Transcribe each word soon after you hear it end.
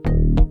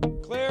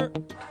Clear.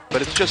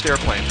 But it's just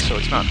airplanes, so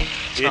it's not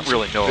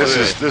really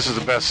This is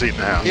the best seat in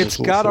the house. It's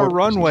got a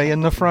runway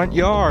in the front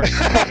yard.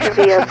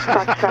 Via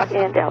Foxtrot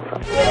and Alpha.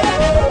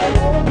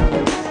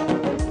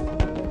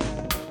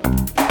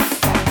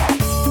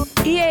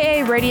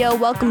 EAA Radio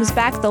welcomes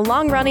back the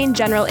long-running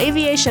general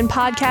aviation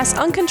podcast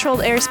Uncontrolled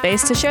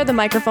Airspace to share the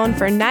microphone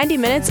for 90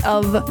 minutes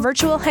of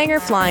virtual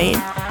hangar flying.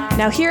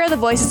 Now here are the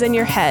voices in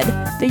your head.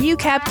 The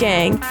UCAP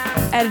gang,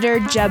 editor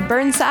Jeb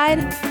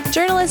Burnside,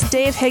 journalist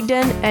Dave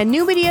Higdon, and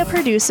new media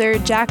producer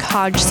Jack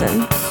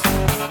Hodgson.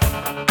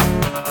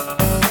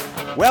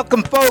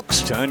 Welcome,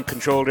 folks, to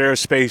Uncontrolled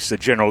Airspace, the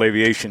general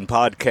aviation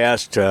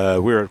podcast.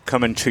 We're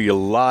coming to you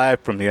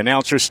live from the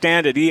announcer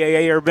stand at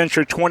EAA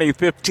AirVenture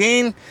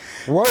 2015.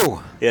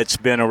 Whoa. It's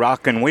been a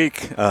rocking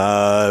week.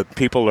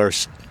 People are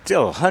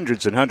still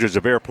hundreds and hundreds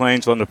of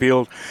airplanes on the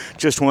field.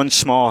 Just one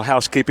small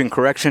housekeeping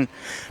correction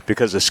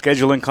because of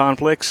scheduling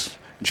conflicts.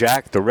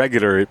 Jack, the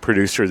regular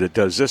producer that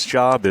does this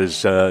job,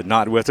 is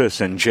not with us,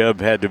 and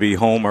Jeb had to be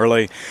home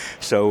early.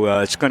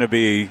 So it's going to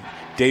be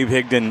Dave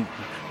Higdon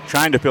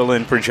trying to fill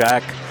in for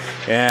Jack.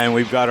 And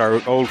we've got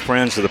our old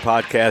friends of the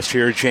podcast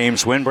here,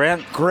 James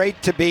Winbrandt.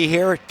 Great to be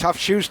here. Tough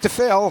shoes to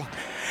fill.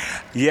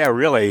 Yeah,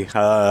 really.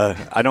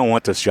 I don't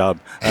want this job.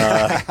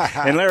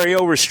 And Larry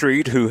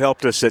Overstreet, who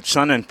helped us at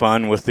Sun and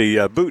Fun with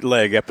the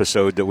bootleg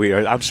episode that the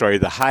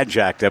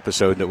hijacked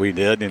episode that we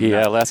did. And,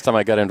 yeah, last time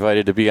I got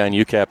invited to be on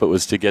UCAP, it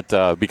was to get,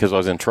 because I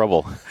was in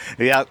trouble.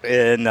 Yeah,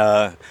 and,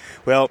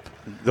 well,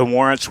 the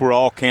warrants were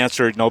all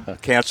canceled.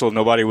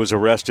 Nobody was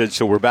arrested,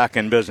 so we're back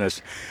in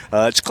business.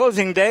 It's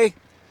closing day.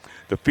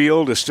 The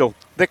field is still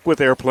thick with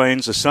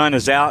airplanes. The sun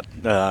is out.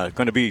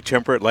 Going to be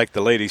temperate, like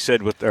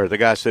the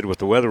guy said with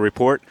the weather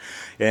report.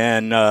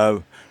 And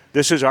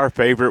this is our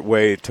favorite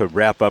way to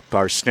wrap up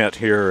our stint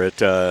here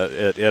at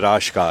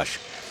Oshkosh.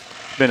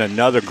 It's been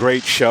another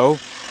great show.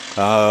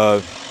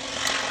 We're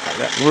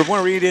going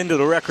to read into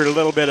the record a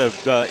little bit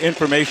of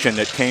information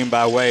that came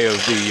by way of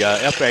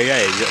the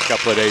FAA a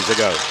couple of days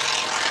ago.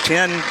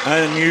 10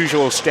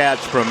 unusual stats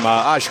from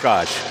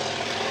Oshkosh.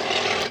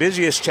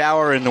 Busiest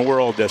tower in the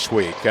world this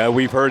week.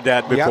 We've heard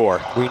that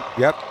before.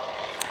 Yep.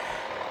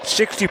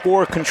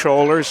 64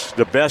 controllers,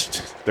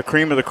 the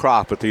cream of the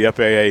crop with the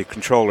FAA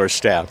controller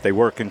staff. They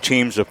work in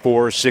teams of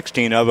 4,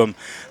 16 of them.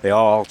 They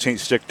all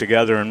stick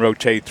together and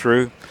rotate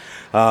through.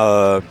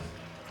 Let's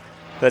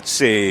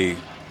see.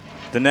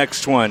 The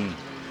next one.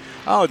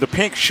 Oh, the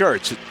pink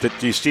shirts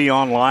that you see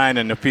online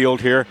in the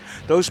field here.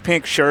 Those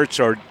pink shirts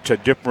are to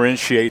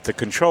differentiate the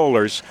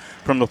controllers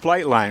from the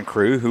flight line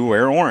crew who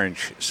wear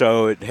orange.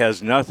 So it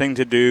has nothing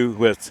to do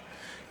with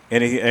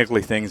any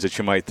ugly things that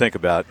you might think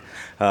about.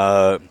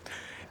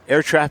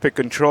 Air traffic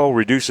control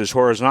reduces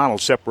horizontal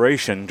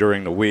separation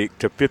during the week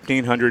to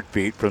 1,500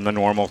 feet from the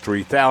normal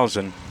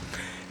 3,000.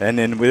 And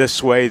in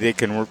this way, they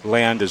can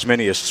land as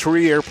many as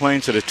 3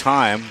 airplanes at a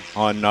time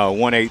on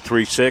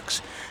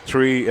 1836,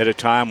 3 at a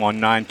time on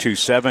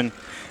 927.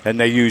 And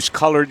they use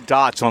colored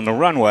dots on the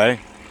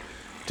runway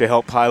to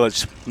help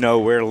pilots know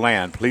where to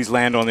land. Please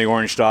land on the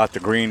orange dot,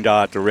 the green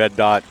dot, the red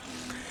dot.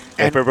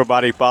 If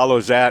everybody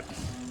follows that,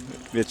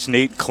 it's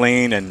neat,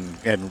 clean,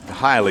 and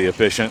highly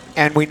efficient.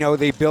 And we know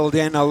they build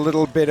in a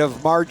little bit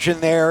of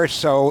margin there,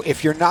 so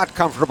if you're not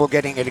comfortable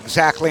getting it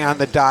exactly on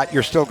the dot,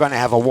 you're still going to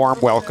have a warm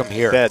welcome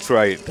here. That's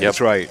right.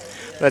 That's right.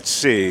 Let's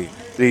see.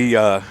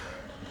 The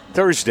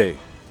Thursday,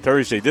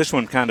 this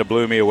one kind of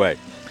blew me away.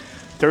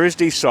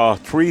 Thursday saw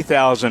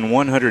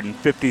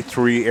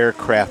 3,153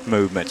 aircraft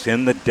movements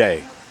in the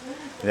day.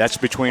 That's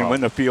between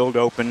when the field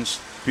opens,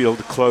 field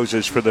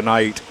closes for the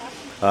night.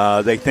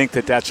 They think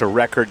that that's a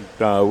record.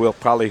 We'll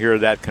probably hear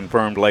that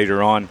confirmed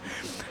later on.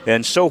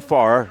 And so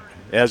far,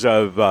 as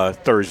of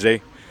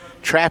Thursday,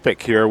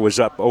 traffic here was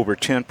up over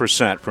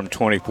 10% from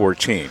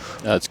 2014.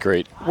 That's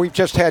great. We've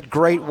just had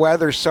great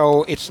weather,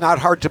 so it's not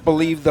hard to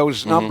believe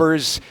those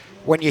numbers.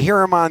 When you hear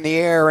them on the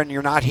air and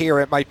you're not here,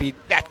 it might be,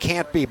 that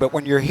can't be. But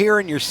when you're here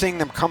and you're seeing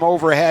them come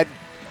overhead,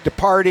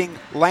 departing,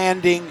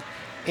 landing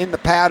in the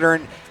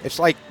pattern, it's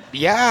like,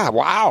 yeah,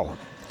 wow,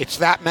 it's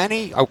that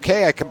many?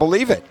 Okay, I can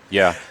believe it.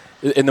 Yeah.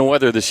 And the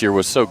weather this year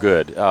was so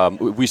good.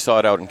 We saw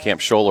it out in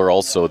Camp Scholler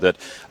also that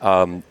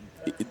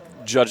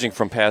judging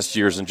from past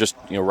years and just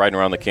riding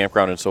around the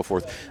campground and so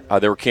forth,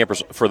 there were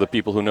campers for the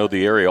people who know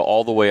the area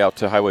all the way out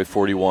to Highway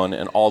 41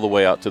 and all the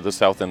way out to the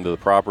south end of the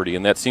property,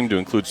 and that seemed to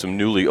include some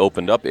newly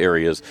opened up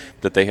areas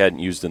that they hadn't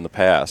used in the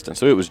past, and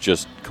so it was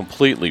just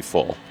completely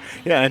full.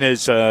 Yeah, and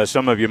as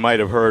some of you might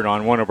have heard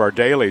on one of our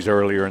dailies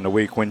earlier in the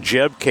week, when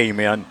Jeb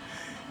came in,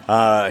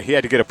 he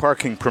had to get a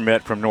parking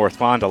permit from North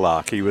Fond du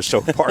Lac. He was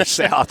so far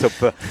south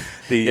of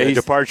the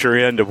departure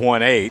end of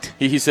 1-8.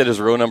 He said his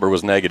row number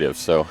was negative,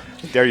 so.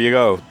 There you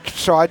go.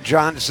 Saw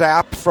John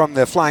Zapp from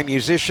the Flying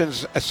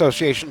Musicians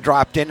Association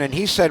dropped in, and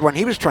he said when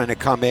he was trying to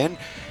come in,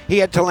 he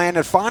had to land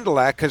at Fond du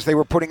Lac because they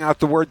were putting out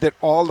the word that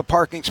all the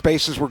parking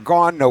spaces were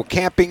gone, no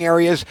camping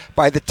areas.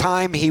 By the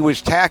time he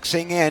was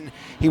taxiing in,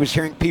 he was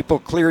hearing people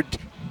cleared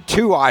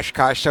to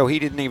Oshkosh, so he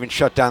didn't even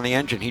shut down the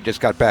engine. He just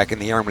got back in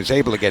the air and was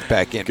able to get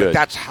back in. Good. But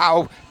that's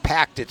how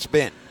packed it's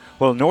been.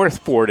 Well, North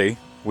 40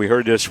 We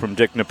heard this from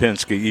Dick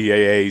Napinski,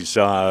 EAA's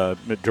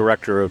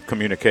Director of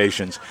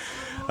Communications.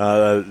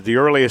 The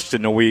earliest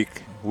in the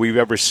week we've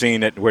ever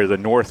seen it where the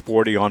North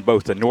 40 on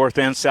both the north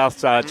and south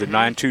sides of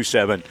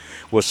 927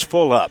 was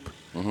full up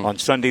on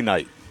Sunday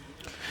night.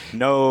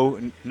 No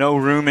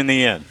room in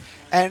the inn.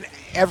 And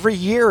every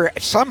year,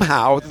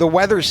 somehow, the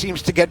weather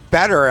seems to get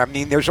better. I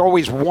mean, there's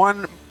always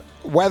one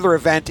weather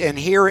event, and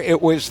here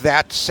it was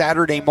that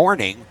Saturday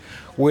morning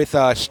with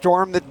a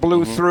storm that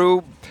blew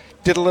through,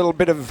 did a little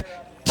bit of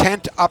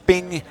tent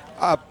upping,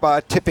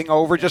 tipping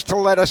over, just to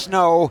let us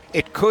know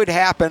it could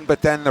happen,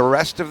 but then the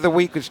rest of the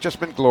week has just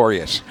been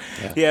glorious.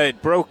 Yeah,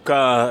 it broke,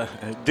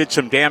 did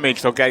some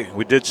damage. Okay,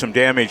 we did some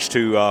damage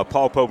to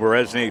Paul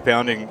Poberezny,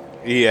 founding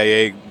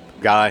EAA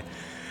guy.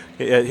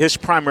 His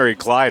primary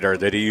glider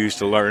that he used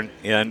to learn,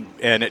 and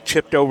it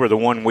chipped over the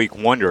One Week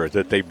Wonder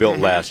that they built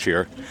last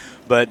year,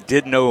 but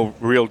did no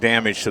real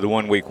damage to the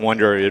One Week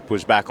Wonder. It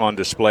was back on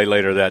display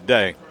later that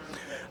day.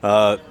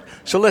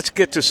 So let's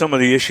get to some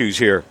of the issues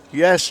here.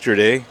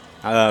 Yesterday,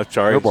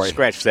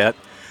 scratch that,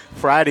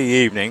 Friday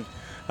evening,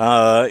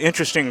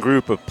 interesting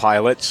group of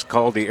pilots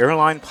called the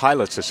Airline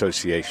Pilots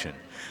Association.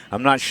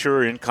 I'm not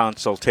sure in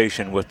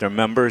consultation with their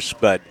members,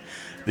 but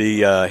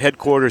the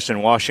headquarters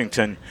in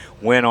Washington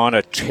went on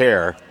a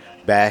tear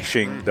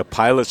bashing the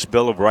Pilots'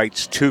 Bill of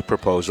Rights 2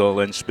 proposal,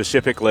 and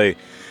specifically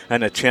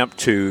an attempt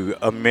to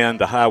amend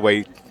the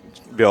highway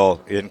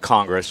bill in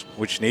Congress,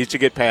 which needs to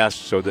get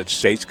passed so that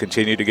states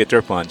continue to get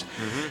their funds.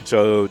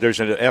 So there's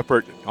an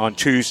effort on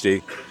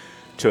Tuesday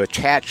to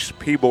attach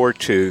PBOR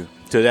 2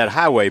 to that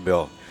highway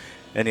bill.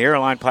 And the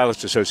Airline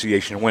Pilots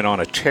Association went on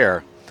a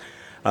tear.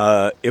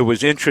 It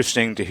was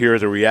interesting to hear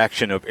the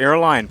reaction of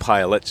airline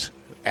pilots,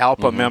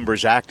 ALPA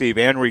members, active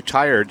and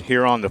retired,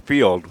 here on the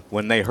field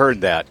when they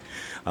heard that.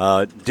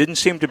 Didn't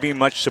seem to be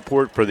much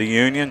support for the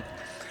union.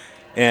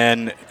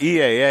 And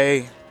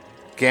EAA,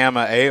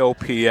 GAMA,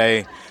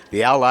 AOPA,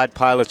 the Allied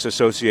Pilots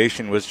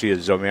Association, which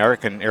is the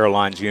American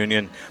Airlines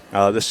Union,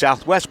 the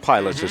Southwest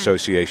Pilots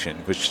Association,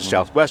 which is the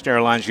Southwest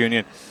Airlines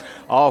Union,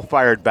 all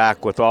fired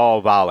back with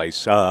all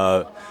volleys.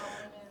 A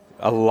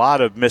lot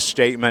of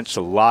misstatements,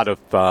 a lot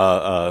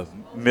of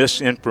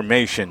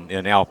misinformation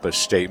in ALPA's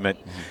statement.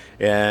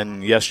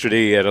 And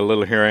yesterday at a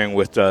little hearing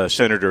with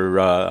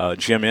Senator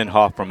Jim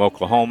Inhofe from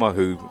Oklahoma,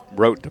 who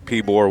wrote the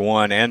PBOR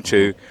 1 and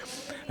 2,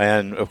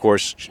 and, of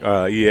course,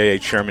 EAA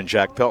Chairman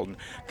Jack Pelton,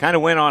 kind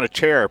of went on a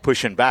tear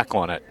pushing back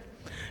on it.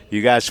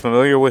 You guys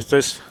familiar with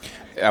this?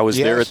 I was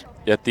there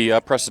at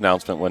the press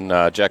announcement when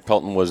Jack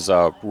Pelton was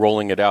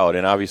rolling it out,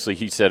 and obviously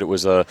he said it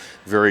was a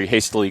very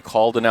hastily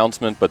called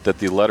announcement, but that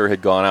the letter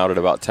had gone out at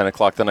about 10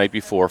 o'clock the night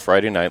before,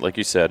 Friday night, like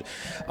you said.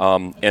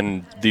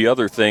 And the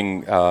other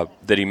thing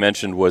that he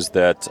mentioned was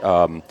that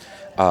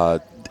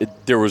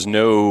there was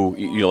no,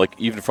 like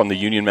even from the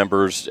union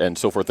members and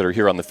so forth that are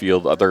here on the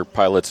field, other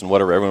pilots and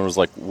whatever, everyone was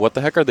like, what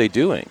the heck are they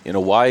doing?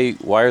 Why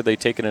are they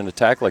taking an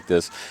attack like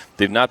this?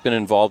 They've not been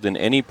involved in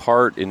any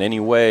part, in any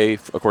way,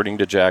 according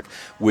to Jack,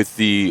 with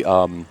the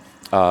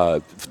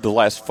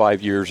last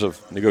 5 years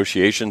of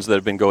negotiations that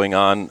have been going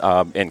on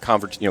and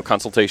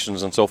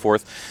consultations and so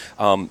forth.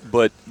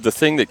 But the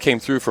thing that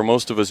came through for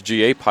most of us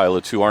GA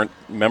pilots who aren't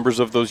members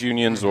of those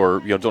unions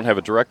or don't have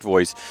a direct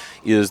voice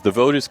is the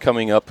vote is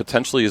coming up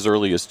potentially as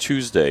early as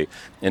Tuesday.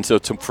 And so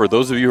for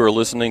those of you who are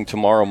listening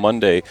tomorrow,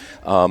 Monday,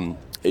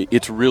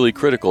 it's really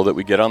critical that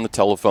we get on the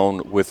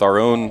telephone with our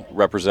own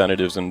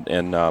representatives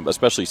and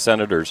especially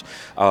senators.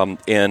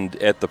 And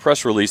at the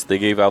press release, they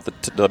gave out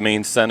the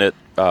main Senate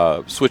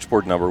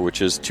switchboard number,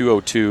 which is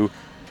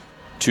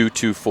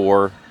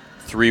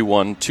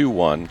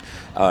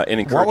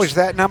 202-224-3121. What was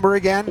that number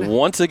again?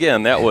 Once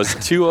again, that was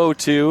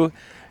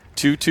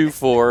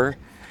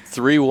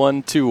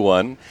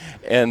 202-224-3121,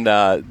 and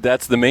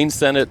that's the main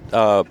Senate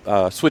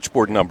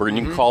switchboard number, and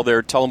you can call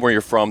there, tell them where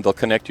you're from, they'll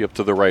connect you up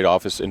to the right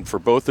office. And for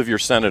both of your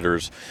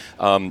senators,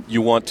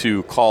 you want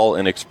to call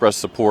and express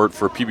support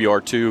for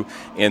PBR2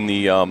 and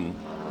the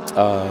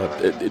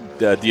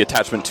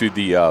attachment to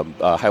the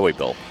highway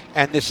bill.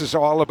 And this is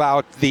all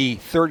about the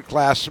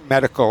third-class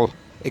medical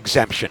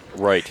exemption.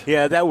 Right.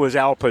 Yeah, that was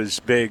ALPA's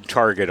big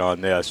target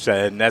on this,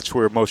 and that's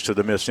where most of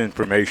the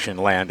misinformation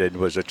landed,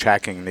 was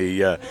attacking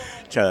the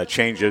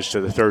changes to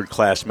the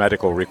third-class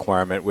medical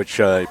requirement, which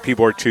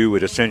PBOR 2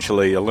 would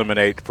essentially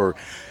eliminate for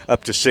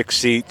up to 6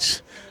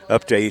 seats,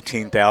 up to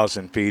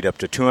 18,000 feet, up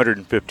to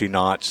 250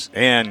 knots,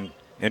 and,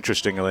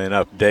 interestingly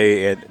enough,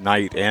 day and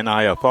night and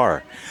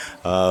IFR.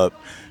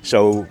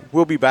 So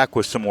we'll be back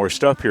with some more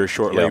stuff here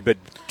shortly, but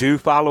do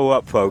follow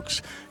up,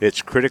 folks.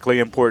 It's critically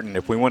important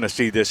if we want to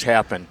see this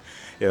happen.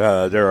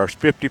 There are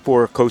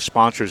 54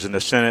 co-sponsors in the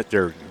Senate.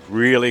 They're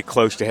really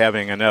close to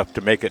having enough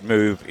to make it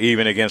move,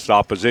 even against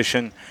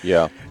opposition.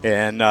 Yeah.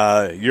 And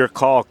your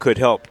call could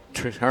help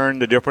turn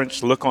the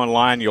difference. Look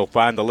online. You'll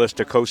find the list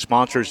of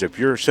co-sponsors. If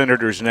your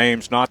senator's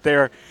name's not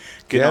there,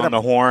 get on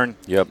the horn.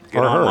 Yep.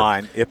 Get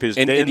online. If his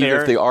and even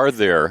if they are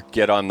there,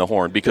 get on the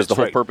horn, because the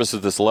whole purpose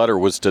of this letter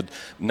was to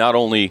not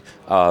only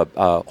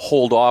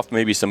hold off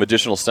maybe some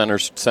additional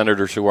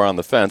senators who are on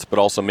the fence, but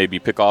also maybe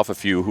pick off a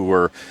few who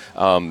were,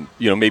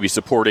 maybe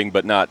supporting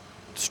but not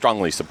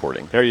strongly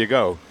supporting. There you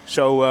go.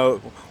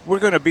 So we're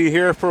going to be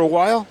here for a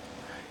while.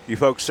 You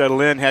folks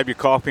settle in, have your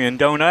coffee and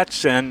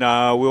donuts, and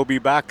we'll be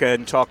back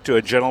and talk to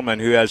a gentleman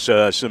who has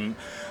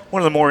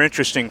one of the more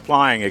interesting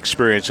flying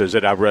experiences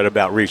that I've read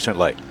about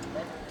recently.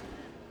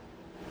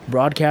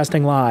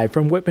 Broadcasting live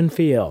from Whitman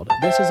Field,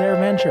 this is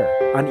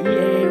AirVenture on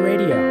EAA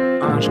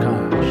Radio,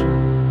 Oshkosh.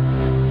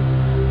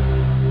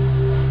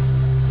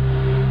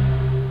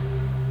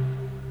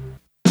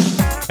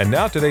 And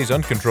now today's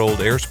Uncontrolled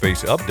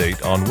Airspace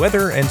update on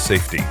weather and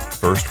safety.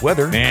 First,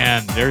 weather.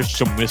 Man, there's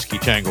some Whiskey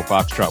Tango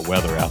Foxtrot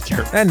weather out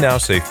there. And now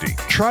safety.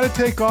 Try to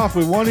take off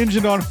with one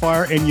engine on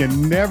fire and you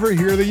never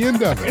hear the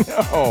end of it.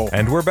 No.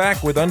 And we're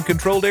back with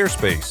Uncontrolled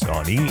Airspace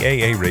on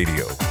EAA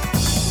Radio.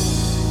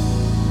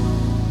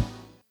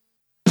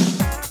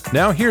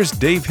 Now here's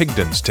Dave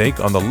Higdon's take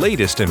on the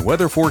latest in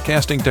weather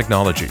forecasting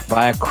technology.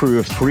 By a crew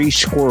of 3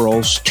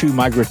 squirrels, 2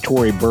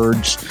 migratory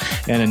birds,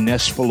 and a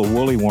nest full of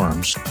woolly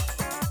worms.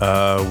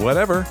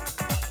 Whatever.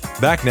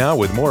 Back now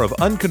with more of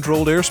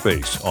Uncontrolled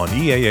Airspace on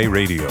EAA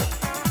Radio.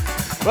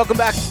 Welcome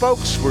back,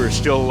 folks. We're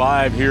still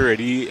live here at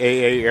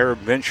EAA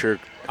AirVenture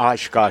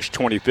Oshkosh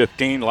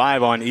 2015,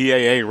 live on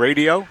EAA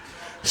Radio,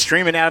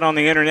 streaming out on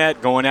the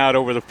internet, going out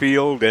over the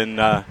field, and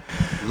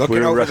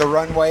looking over the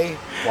runway,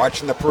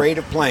 watching the parade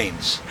of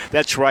planes.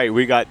 That's right.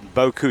 We got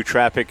Boku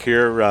traffic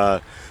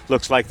here.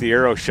 Looks like the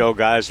Aero Show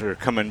guys are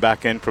coming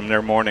back in from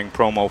their morning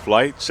promo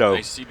flight. So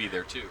Nice CB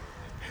there, too.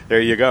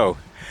 There you go.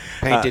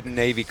 Painted in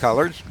Navy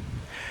colors.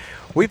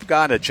 We've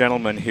got a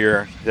gentleman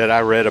here that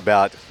I read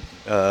about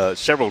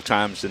several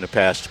times in the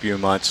past few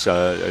months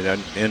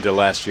into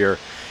last year.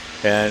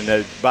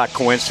 And by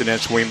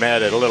coincidence, we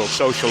met at a little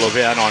social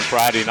event on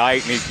Friday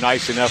night, and he's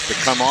nice enough to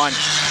come on.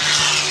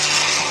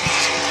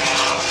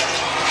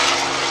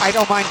 I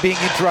don't mind being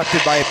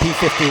interrupted by a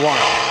P-51.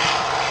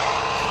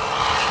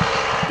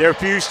 Their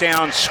few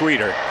sound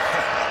sweeter.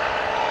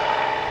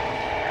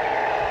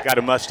 Got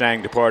a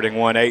Mustang departing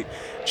 1.8.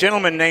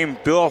 Gentleman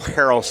named Bill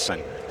Harrelson,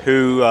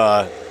 who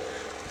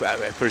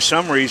for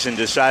some reason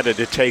decided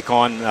to take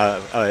on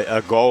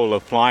a goal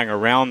of flying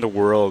around the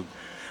world,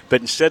 but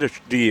instead of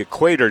the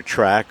equator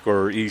track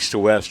or east to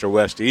west or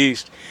west to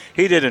east,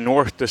 he did a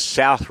north to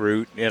south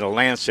route in a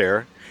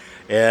Lancer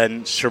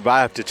and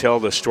survived to tell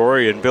the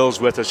story. And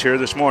Bill's with us here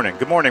this morning.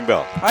 Good morning,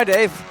 Bill. Hi,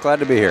 Dave. Glad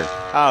to be here.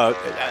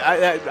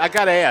 I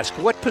got to ask,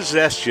 what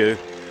possessed you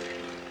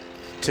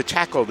to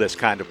tackle this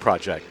kind of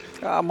project?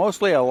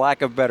 Mostly a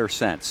lack of better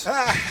sense.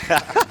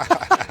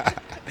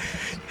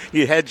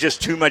 You had just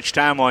too much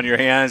time on your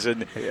hands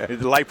and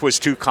life was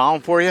too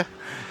calm for you?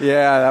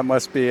 Yeah, that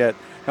must be it.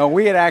 No,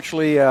 we had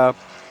actually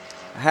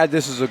had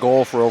this as a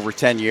goal for over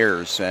 10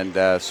 years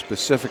and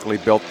specifically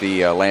built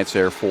the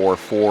Lancer 4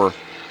 for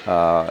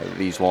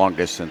these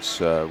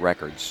long-distance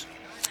records.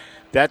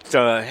 That,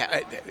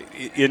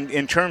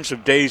 in terms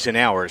of days and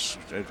hours,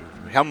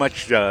 how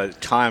much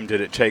time did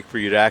it take for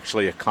you to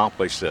actually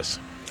accomplish this?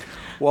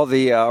 Well,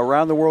 the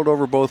around the world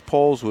over both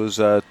poles was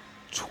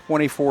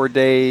 24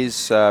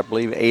 days, I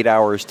believe 8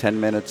 hours, 10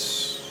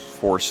 minutes,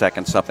 4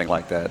 seconds, something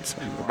like that.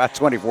 So about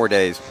 24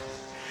 days.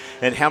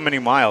 And how many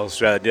miles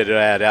did it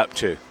add up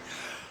to?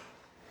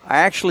 I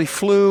actually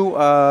flew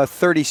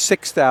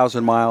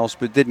 36,000 miles,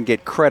 but didn't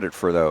get credit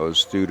for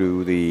those due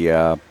to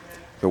the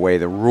way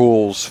the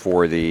rules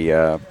for the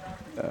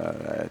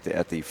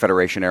at the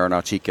Fédération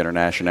Aéronautique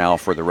Internationale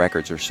for the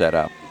records are set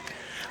up.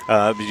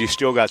 You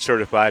still got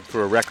certified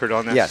for a record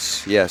on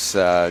this? Yes.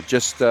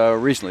 Just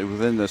recently,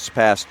 within this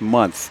past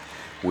month,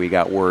 we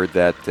got word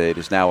that it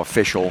is now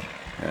official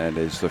and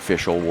is the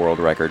official world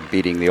record,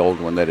 beating the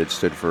old one that had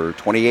stood for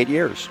 28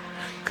 years.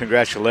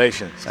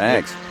 Congratulations.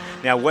 Thanks.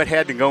 Now, what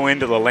had to go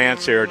into the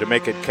Lancer to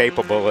make it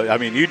capable? I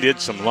mean, you did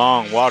some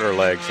long water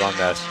legs on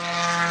this.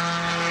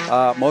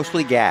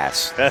 Mostly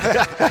gas. No,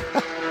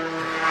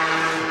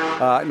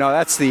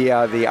 that's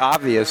the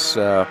obvious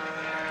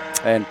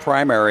and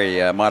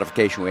primary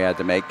modification we had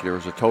to make. There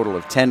was a total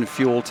of 10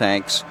 fuel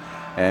tanks,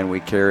 and we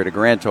carried a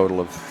grand total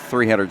of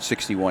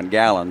 361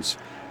 gallons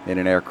in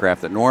an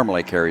aircraft that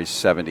normally carries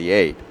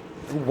 78.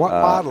 What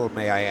model,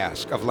 may I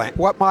ask,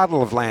 what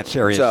model of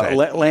Lancer is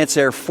that?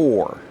 Lancer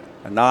 4,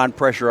 a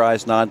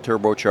non-pressurized,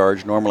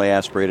 non-turbocharged, normally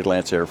aspirated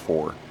Lancer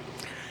 4.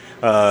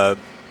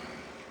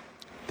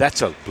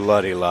 That's a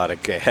bloody lot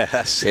of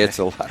gas. It's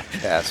a lot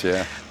of gas,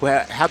 yeah.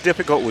 Well, how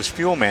difficult was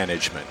fuel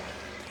management?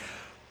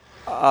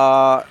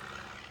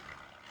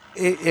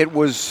 It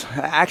was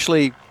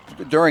actually,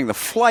 during the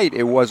flight,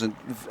 it wasn't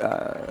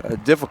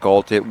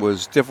difficult. It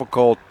was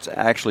difficult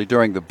actually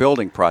during the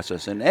building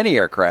process. In any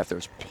aircraft,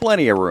 there's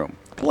plenty of room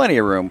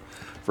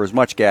for as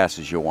much gas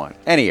as you want.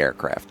 Any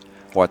aircraft.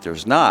 What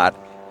there's not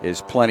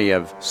is plenty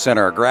of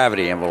center of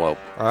gravity envelope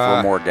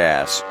for more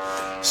gas.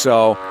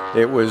 So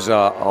it was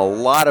a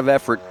lot of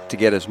effort to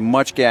get as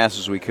much gas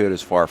as we could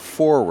as far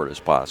forward as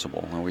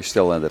possible. And we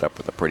still ended up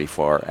with a pretty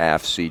far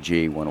aft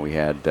CG when we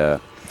had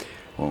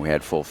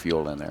full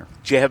fuel in there.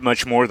 Did you have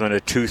much more than a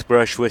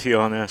toothbrush with you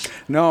on this?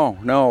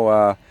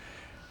 No.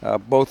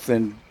 Both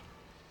in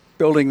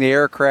building the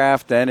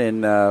aircraft and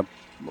in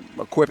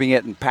equipping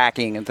it and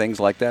packing and things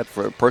like that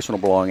for personal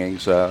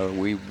belongings,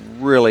 we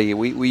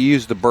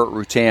use the Burt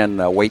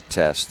Rutan weight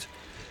test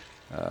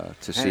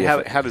to see.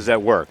 And how does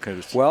that work?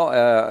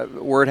 Well,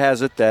 word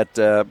has it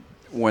that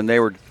when they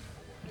were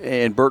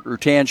in Burt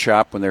Rutan's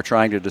shop, when they're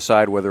trying to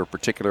decide whether a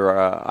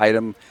particular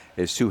item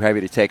is too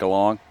heavy to take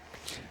along,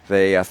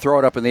 they throw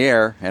it up in the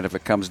air, and if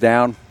it comes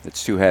down,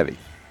 it's too heavy.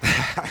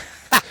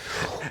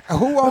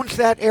 Who owns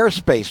that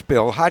airspace,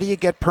 Bill? How do you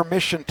get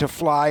permission to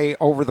fly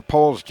over the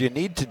poles? Do you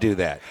need to do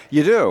that?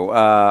 You do,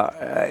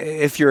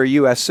 if you're a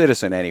U.S.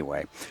 citizen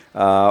anyway.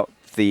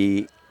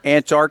 The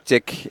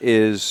Antarctic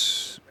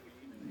is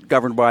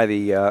governed by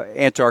the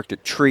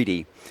Antarctic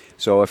Treaty.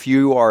 So if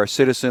you are a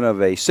citizen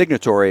of a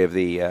signatory of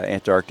the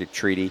Antarctic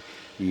Treaty,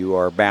 you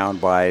are bound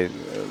by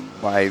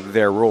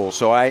their rules.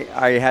 So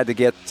I had to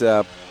get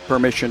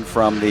permission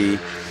from the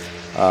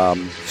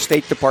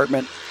State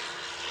Department,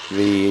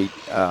 the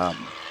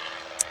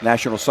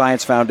National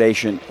Science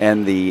Foundation,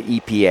 and the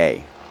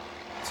EPA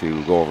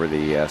to go over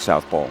the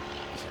South Pole.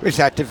 Is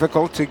that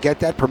difficult to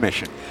get that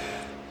permission?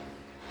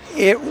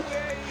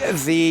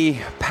 The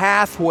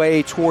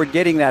pathway toward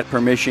getting that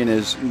permission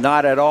is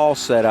not at all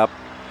set up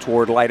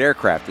toward light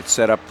aircraft. It's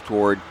set up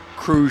toward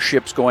cruise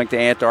ships going to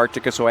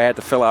Antarctica, so I had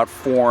to fill out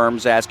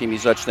forms asking me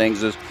such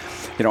things as,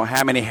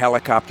 how many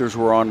helicopters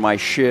were on my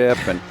ship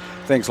and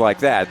things like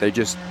that. They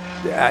just,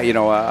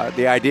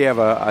 the idea of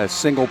a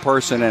single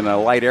person in a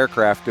light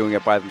aircraft doing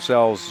it by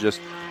themselves just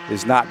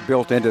is not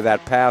built into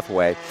that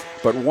pathway.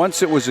 But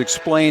once it was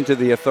explained to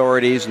the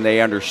authorities and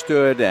they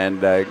understood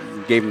and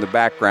gave them the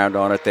background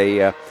on it,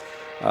 they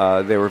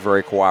were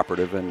very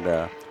cooperative,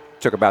 and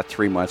took about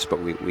 3 months, but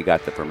we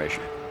got the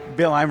permission.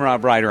 Bill, I'm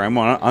Rob Ryder. I'm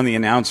on the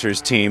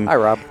announcers team. Hi,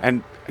 Rob.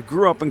 And I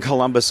grew up in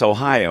Columbus,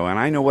 Ohio, and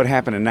I know what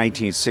happened in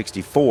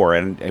 1964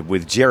 and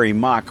with Jerry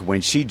Mock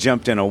when she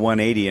jumped in a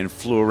 180 and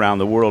flew around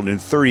the world in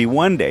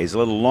 31 days, a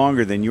little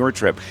longer than your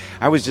trip.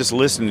 I was just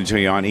listening to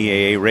you on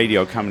EAA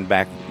radio coming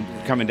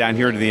down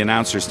here to the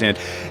announcer stand.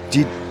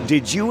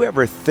 Did you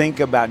ever think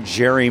about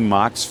Jerry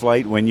Mock's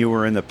flight when you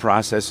were in the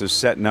process of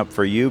setting up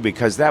for you?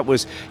 Because that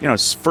was,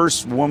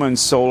 first woman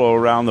solo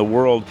around the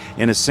world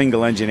in a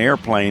single engine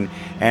airplane,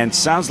 and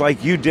sounds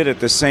like you did it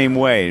the same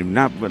way.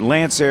 Not with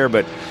Lance Air,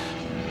 but,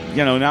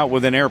 not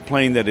with an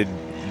airplane that'd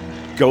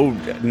go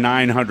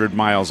 900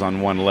 miles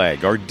on one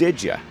leg. Or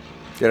did you?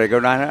 Did I go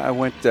 900? I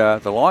went,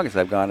 the longest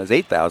I've gone is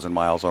 8,000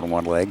 miles on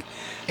one leg.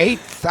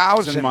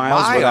 8,000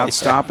 miles without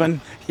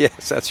stopping?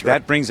 Yes, that's right.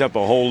 That brings up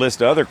a whole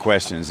list of other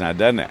questions now,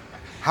 doesn't it?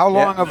 How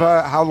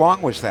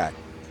long was that?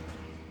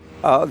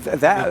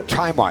 That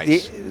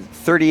time-wise,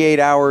 38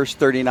 hours,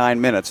 39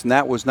 minutes, and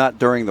that was not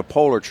during the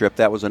polar trip.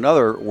 That was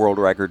another world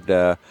record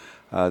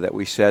that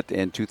we set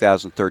in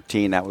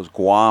 2013. That was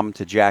Guam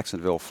to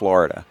Jacksonville,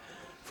 Florida,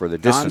 for the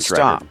distance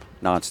record.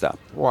 Non-stop.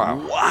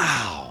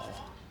 Wow.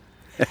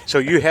 So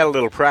you had a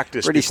little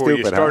practice before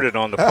you started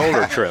on the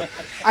polar trip.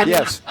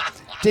 Yes.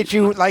 Did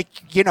you,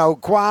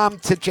 Guam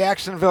to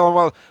Jacksonville?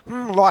 Well,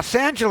 Los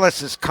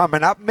Angeles is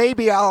coming up.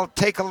 Maybe I'll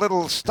take a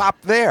little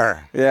stop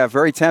there. Yeah,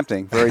 very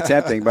tempting, very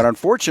tempting. But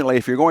unfortunately,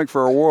 if you're going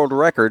for a world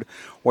record,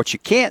 what you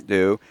can't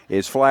do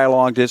is fly a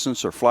long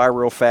distance or fly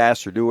real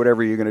fast or do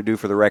whatever you're going to do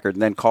for the record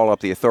and then call up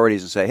the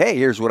authorities and say, hey,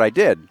 here's what I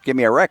did. Give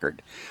me a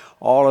record.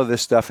 All of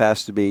this stuff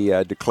has to be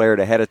declared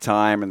ahead of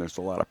time, and there's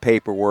a lot of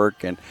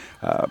paperwork, and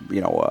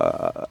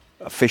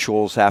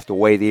officials have to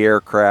weigh the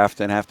aircraft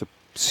and have to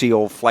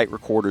seal flight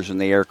recorders in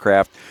the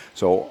aircraft.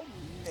 So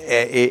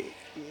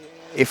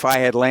if I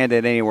had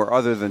landed anywhere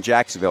other than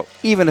Jacksonville,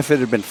 even if it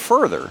had been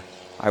further,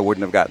 I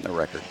wouldn't have gotten the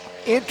record.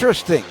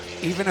 Interesting.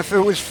 Even if it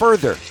was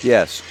further.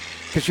 Yes.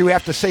 Because you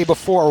have to say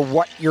before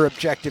what your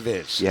objective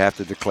is. You have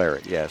to declare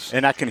it, yes.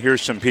 And I can hear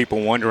some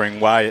people wondering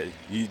why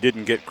you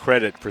didn't get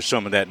credit for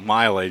some of that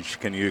mileage.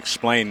 Can you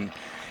explain,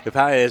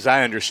 as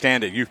I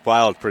understand it, you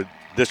filed for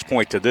this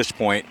point to this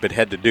point, but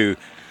had to do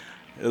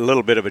a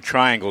little bit of a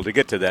triangle to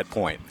get to that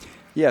point.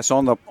 Yes,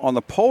 on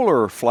the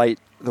polar flight,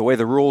 the way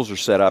the rules are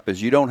set up is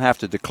you don't have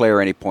to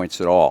declare any points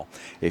at all.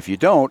 If you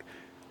don't,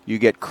 you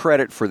get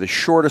credit for the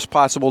shortest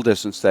possible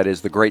distance, that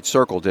is the Great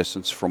Circle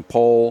distance from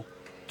pole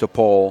to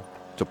pole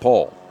to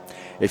pole.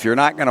 If you're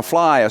not going to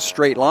fly a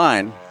straight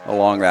line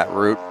along that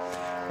route,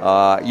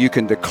 you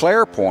can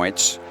declare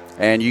points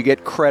and you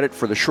get credit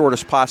for the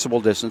shortest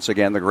possible distance,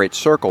 again, the Great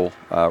Circle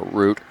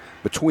route,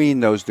 between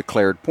those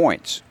declared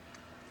points.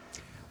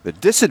 The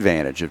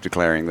disadvantage of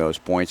declaring those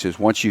points is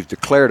once you've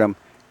declared them,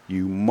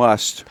 you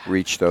must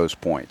reach those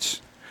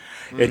points.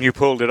 And you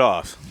pulled it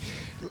off?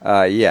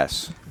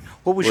 Yes.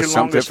 What was your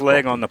longest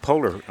leg on the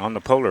polar? On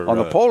the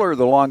polar,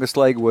 the longest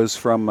leg was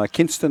from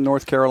Kinston,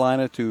 North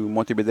Carolina to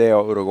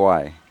Montevideo,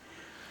 Uruguay.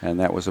 And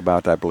that was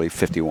about, I believe,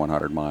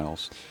 5,100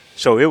 miles.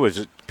 So it was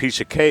a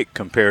piece of cake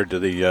compared to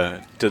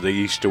the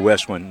east to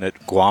west one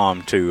at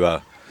Guam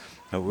to,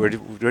 where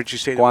did you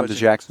say Guam that was?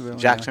 To Jacksonville?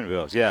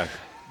 Jacksonville, yeah.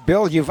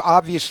 Bill, you've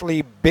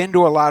obviously been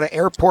to a lot of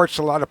airports,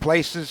 a lot of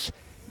places.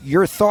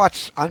 Your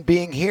thoughts on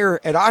being here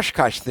at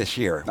Oshkosh this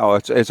year? Oh,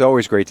 it's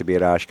always great to be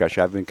at Oshkosh.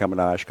 I've been coming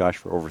to Oshkosh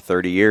for over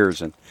 30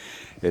 years, and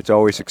it's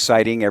always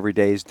exciting. Every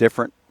day is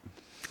different.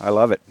 I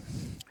love it.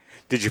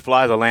 Did you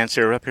fly the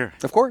Lancer up here?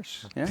 Of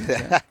course.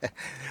 Yeah.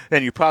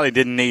 Then you probably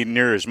didn't need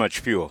near as much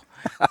fuel.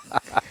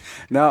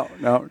 No,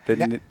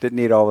 didn't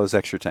need all those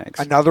extra tanks.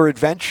 Another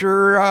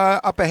adventure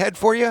up ahead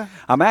for you?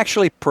 I'm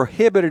actually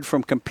prohibited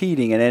from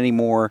competing in any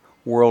more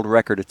world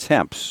record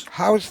attempts.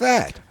 How's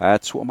that?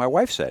 That's what my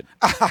wife said.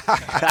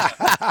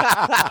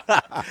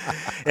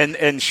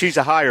 And she's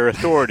a higher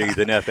authority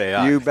than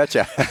FAI. You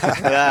betcha.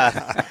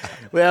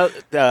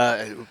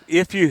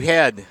 If you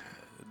had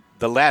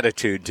the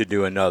latitude to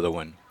do another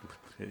one,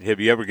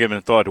 have you ever given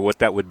a thought to what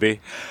that would be?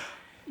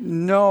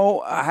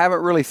 No, I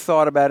haven't really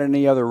thought about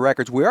any other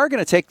records. We are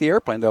going to take the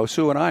airplane, though,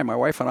 Sue and I, my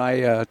wife and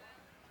I,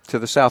 to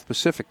the South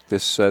Pacific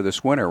this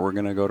winter. We're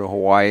going to go to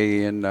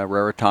Hawaii and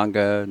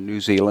Rarotonga,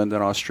 New Zealand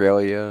and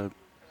Australia,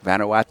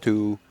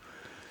 Vanuatu.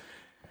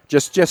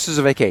 Just as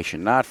a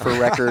vacation, not for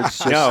records.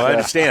 Just, no, I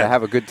understand. To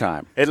have a good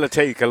time. It'll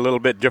take a little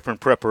bit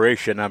different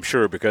preparation, I'm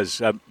sure, because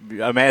I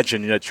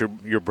imagine that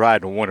your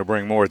bride will want to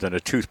bring more than a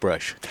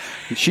toothbrush.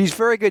 She's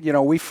very good. You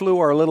know, we flew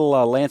our little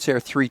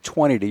Lancer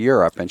 320 to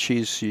Europe, and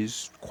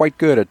she's quite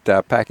good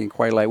at packing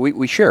quite light.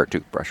 We share a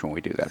toothbrush when we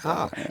do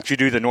that. Did you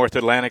do the North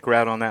Atlantic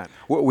route on that?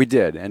 We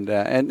did,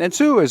 and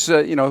Sue is,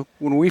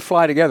 when we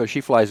fly together, she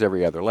flies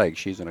every other leg.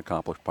 She's an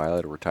accomplished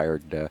pilot, a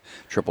retired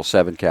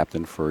 777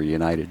 captain for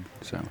United,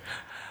 so...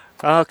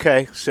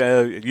 Okay,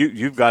 so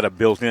you've got a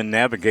built-in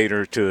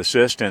navigator to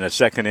assist and a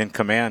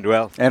second-in-command.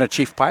 Well, and a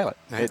chief pilot.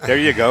 There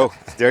you go.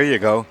 There you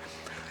go.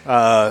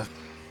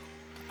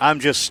 I'm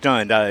just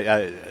stunned.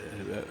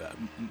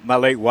 My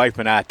late wife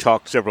and I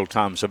talked several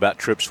times about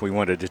trips we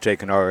wanted to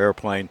take in our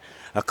airplane.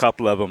 A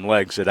couple of them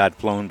legs that I'd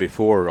flown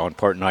before on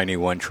Part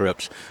 91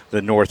 trips.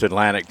 The North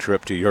Atlantic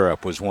trip to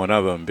Europe was one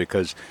of them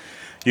because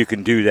you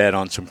can do that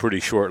on some pretty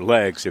short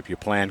legs if you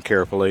plan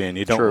carefully and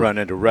you don't run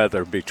into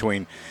weather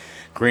between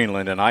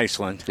Greenland and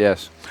Iceland.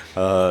 Yes.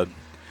 And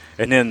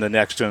then the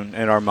next one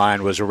in our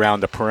mind was around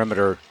the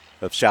perimeter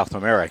of South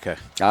America.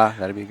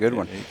 That'd be a good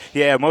one.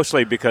 Yeah,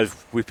 mostly because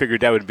we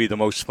figured that would be the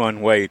most fun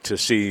way to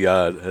see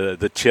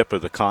the tip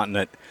of the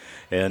continent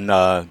and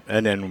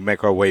then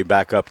make our way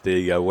back up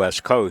the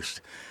west coast.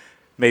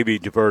 Maybe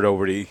divert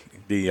over to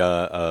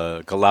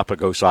the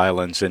Galapagos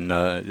Islands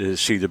and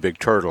see the big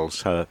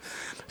turtles.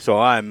 So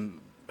I'm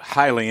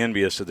highly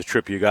envious of the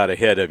trip you got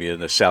ahead of you in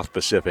the South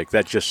Pacific.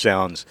 That just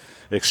sounds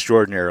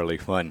extraordinarily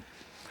fun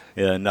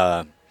and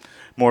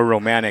more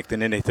romantic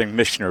than anything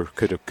Michener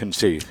could have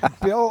conceived.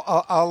 Bill,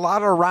 a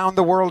lot of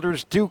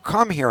around-the-worlders do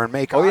come here and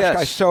make Oshkosh.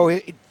 Yes. So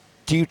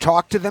do you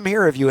talk to them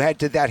here? Have you had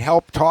that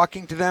help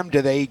talking to them?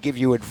 Do they give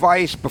you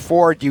advice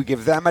before? Do you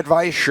give them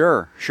advice?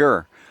 Sure.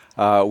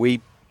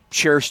 We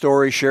share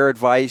stories, share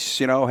advice.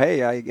 You know,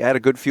 hey, I had a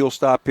good fuel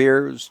stop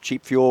here. It was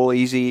cheap fuel,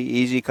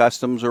 easy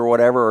customs or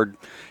whatever. Or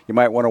you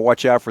might want to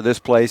watch out for this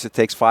place. It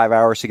takes 5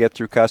 hours to get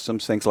through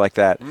customs, things like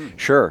that.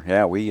 Sure,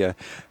 yeah,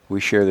 we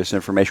share this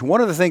information.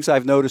 One of the things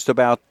I've noticed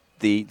about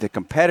the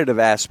competitive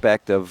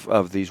aspect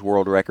of these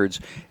world records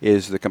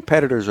is the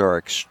competitors are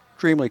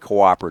extremely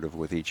cooperative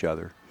with each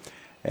other.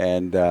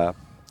 And,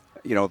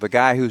 the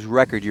guy whose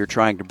record you're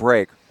trying to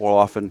break will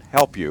often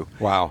help you.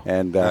 Wow.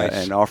 And nice.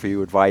 and offer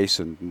you advice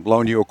and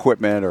loan you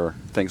equipment or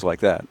things like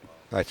that.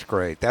 That's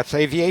great. That's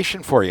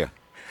aviation for you.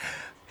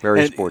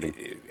 Very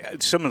sporty.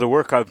 Some of the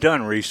work I've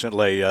done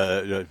recently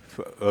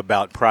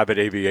about private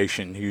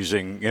aviation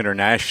using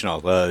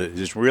international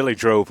has really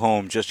drove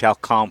home just how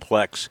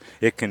complex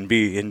it can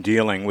be in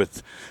dealing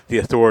with the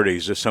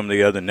authorities of some of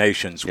the other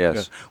nations.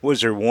 Yes.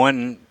 Was there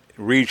one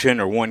region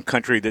or one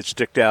country that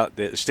sticks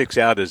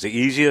out as the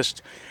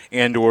easiest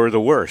and or the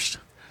worst?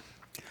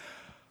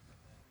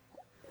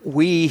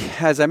 We,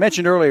 as I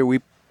mentioned earlier,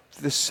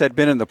 this had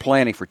been in the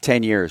planning for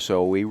 10 years,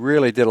 so we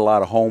really did a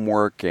lot of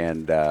homework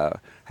and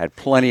had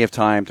plenty of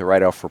time to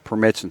write off for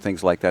permits and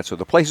things like that. So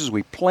the places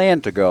we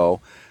planned to go,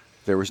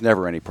 there was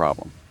never any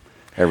problem.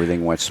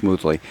 Everything went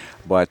smoothly.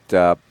 But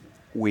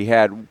we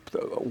had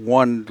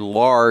one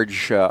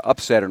large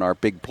upset in our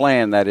big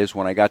plan. That is,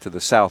 when I got to the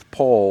South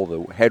Pole,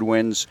 the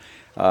headwinds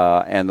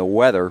and the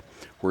weather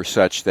were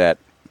such that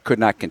could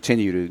not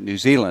continue to New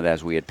Zealand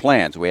as we had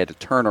planned. So we had to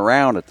turn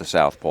around at the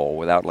South Pole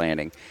without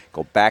landing,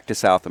 go back to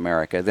South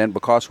America. Then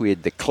because we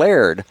had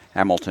declared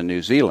Hamilton,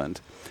 New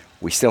Zealand,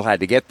 we still had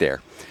to get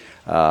there.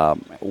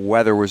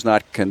 Weather was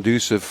not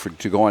conducive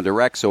to going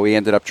direct, so we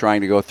ended up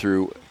trying to go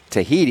through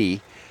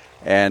Tahiti,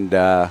 and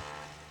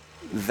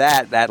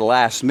that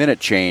last-minute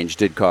change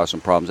did cause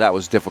some problems. That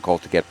was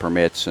difficult to get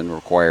permits and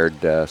required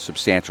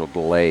substantial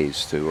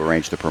delays to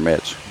arrange the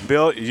permits.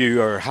 Bill,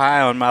 you are high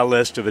on my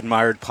list of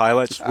admired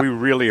pilots. We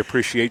really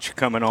appreciate you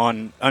coming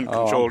on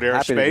Uncontrolled Airspace.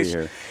 Happy to be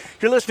here.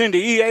 You're listening to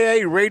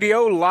EAA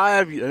Radio,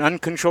 live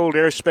Uncontrolled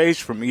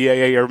Airspace from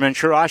EAA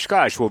AirVenture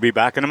Oshkosh. We'll be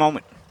back in a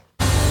moment.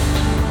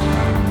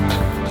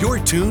 You're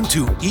tuned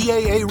to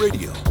EAA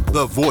Radio,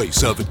 the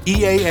voice of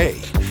EAA,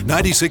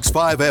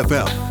 96.5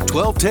 FM,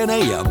 1210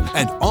 AM,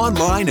 and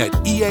online at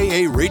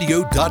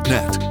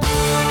eaaradio.net.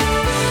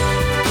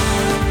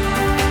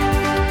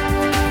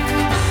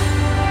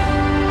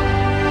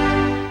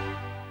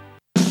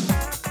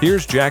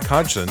 Here's Jack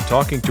Hodgson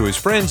talking to his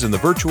friends in the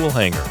virtual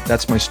hangar.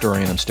 That's my story,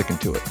 and I'm sticking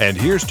to it. And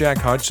here's Jack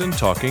Hodgson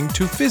talking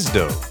to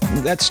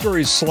FSDO. That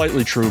story is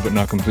slightly true, but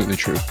not completely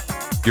true.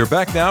 You're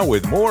back now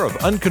with more of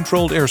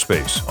Uncontrolled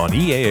Airspace on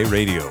EAA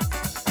Radio. On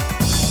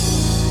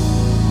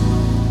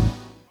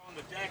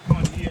the deck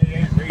on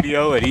EAA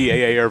Radio at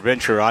EAA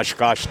AirVenture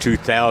Oshkosh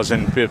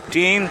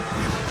 2015.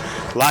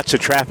 Lots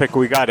of traffic.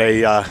 We got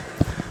a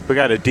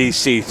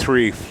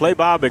DC-3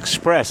 Flaybob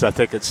Express, I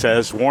think it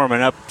says,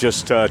 warming up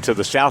just to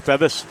the south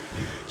of us.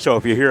 So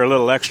if you hear a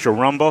little extra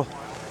rumble,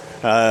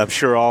 I'm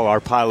sure all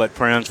our pilot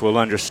friends will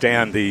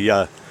understand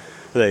the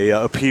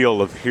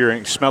appeal of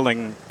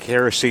smelling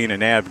kerosene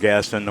and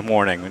avgas in the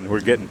morning, and we're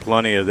getting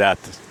plenty of that.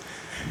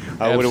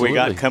 What do we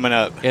got coming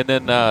up? And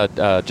then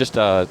just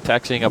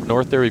taxiing up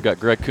north there, we've got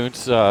Greg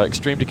Kuntz,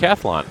 Extreme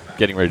Decathlon,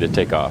 getting ready to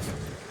take off.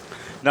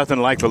 Nothing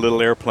like the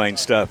little airplane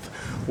stuff.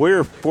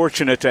 We're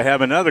fortunate to have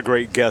another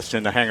great guest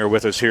in the hangar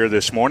with us here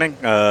this morning,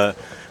 a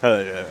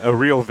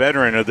real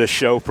veteran of this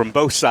show from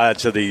both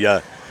sides of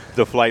the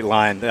flight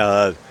line.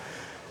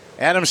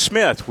 Adam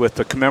Smith with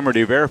the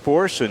Commemorative Air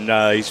Force,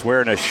 and he's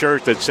wearing a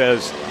shirt that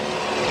says,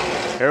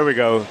 there we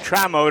go,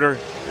 Tri-Motor.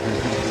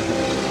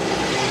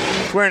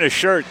 He's wearing a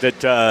shirt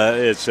that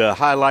is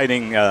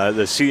highlighting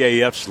the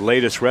CAF's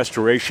latest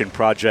restoration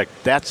project.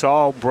 That's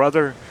all,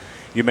 brother.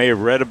 You may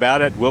have read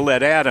about it. We'll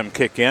let Adam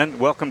kick in.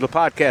 Welcome to the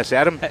podcast,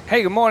 Adam.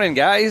 Hey, good morning,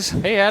 guys.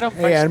 Hey, Adam.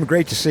 Hey, Adam.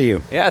 Great to see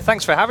you. Yeah,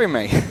 thanks for having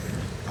me.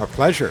 Our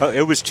pleasure.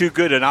 It was too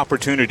good an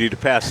opportunity to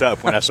pass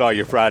up when I saw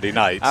you Friday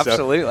night.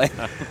 Absolutely.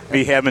 So,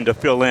 me having to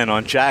fill in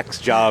on Jack's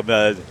job,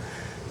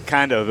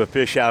 kind of a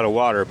fish out of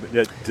water.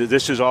 But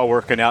this is all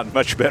working out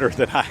much better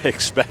than I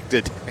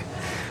expected.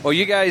 Well,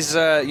 you guys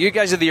are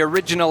the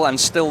original and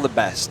still the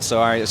best.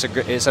 So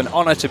it's an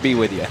honor to be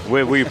with you.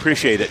 We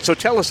appreciate it. So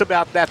tell us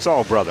about That's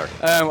All, Brother.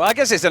 Well, I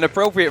guess it's an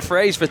appropriate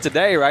phrase for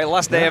today, right?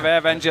 Last day of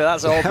AirVenture,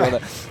 That's All, Brother.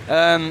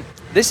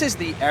 This is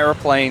the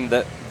airplane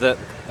that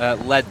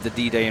led the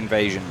D-Day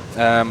invasion.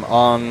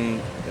 On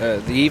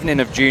the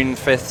evening of June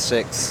 5th,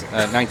 6th,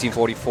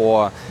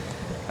 1944,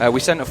 we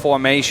sent a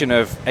formation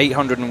of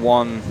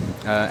 801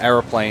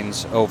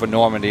 aeroplanes over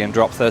Normandy and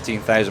dropped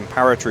 13,000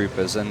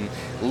 paratroopers. And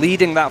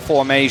leading that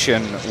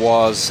formation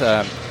was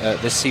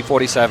the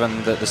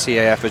C-47 that the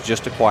CAF has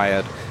just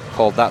acquired,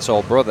 called That's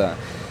All, Brother.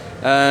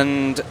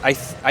 And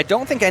I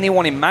don't think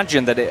anyone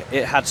imagined that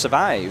it had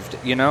survived.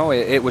 You know,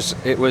 it was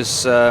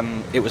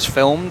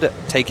filmed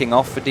taking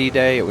off for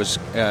D-Day. It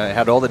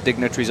had all the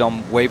dignitaries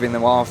on waving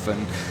them off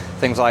and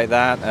things like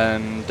that.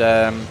 And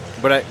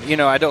but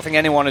I don't think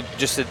anyone had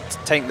just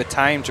taken the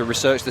time to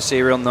research the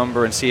serial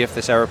number and see if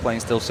this aeroplane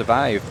still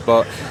survived.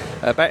 But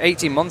about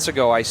 18 months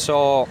ago, I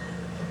saw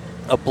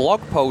a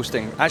blog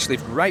posting, actually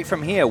right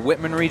from here,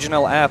 Whitman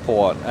Regional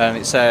Airport, and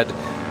it said,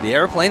 the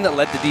airplane that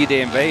led the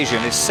D-Day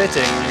invasion is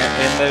sitting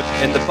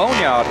in the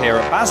boneyard here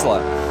at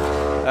Basler.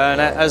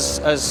 And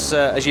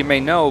as you may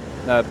know,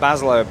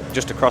 Basler,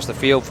 just across the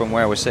field from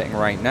where we're sitting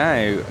right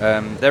now,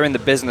 they're in the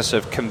business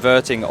of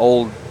converting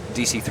old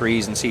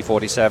DC-3s and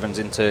C-47s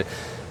into...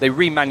 They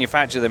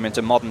remanufacture them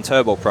into modern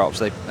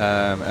turboprops,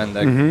 and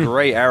they're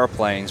great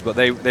airplanes, but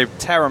they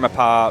tear them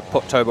apart,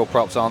 put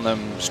turboprops on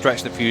them,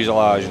 stretch the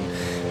fuselage,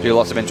 and do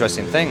lots of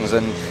interesting things.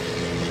 And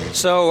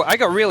so I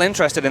got real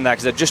interested in that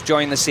because I just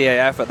joined the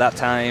CAF at that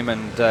time,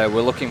 and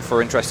we're looking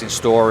for interesting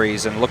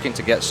stories and looking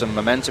to get some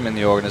momentum in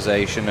the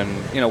organization.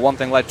 And one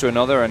thing led to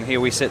another, and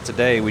here we sit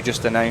today. We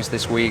just announced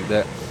this week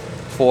that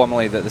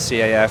formally that the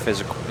CAF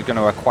is going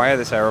to acquire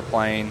this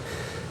airplane.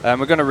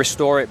 We're going to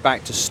restore it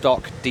back to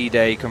stock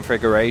D-Day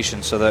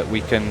configuration so that we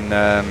can,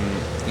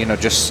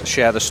 just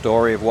share the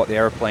story of what the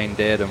airplane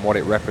did and what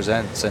it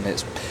represents. And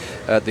it's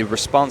the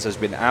response has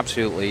been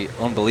absolutely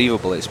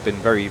unbelievable. It's been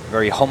very,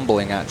 very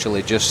humbling,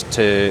 actually, just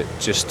to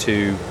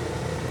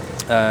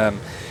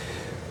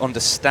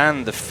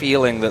understand the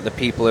feeling that the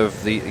people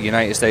of the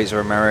United States of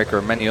America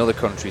and many other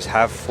countries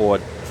have for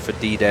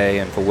D-Day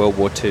and for World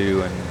War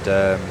II, and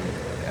the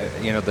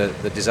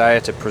desire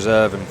to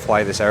preserve and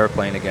fly this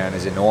airplane again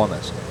is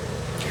enormous.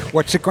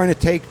 What's it going to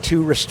take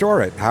to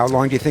restore it? How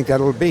long do you think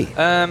that'll be?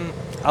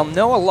 I'll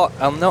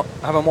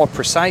have a more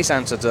precise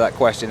answer to that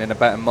question in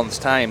about a month's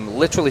time.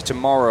 Literally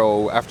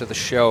tomorrow, after the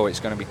show, it's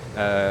going to be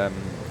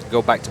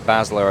go back to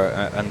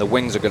Basler, and the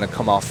wings are going to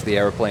come off the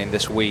airplane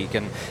this week.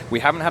 And we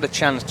haven't had a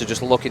chance to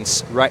just look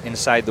right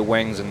inside the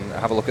wings and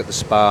have a look at the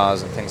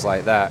spars and things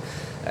like that.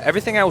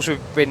 Everything else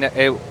we've been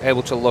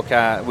able to look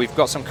at, we've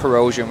got some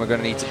corrosion we're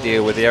going to need to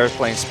deal with. The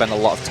airplanes spend a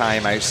lot of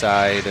time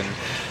outside,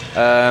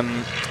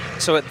 and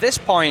so at this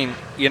point,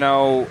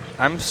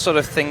 I'm sort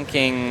of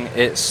thinking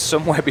it's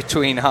somewhere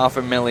between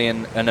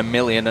 $500,000 and $1.5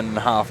 million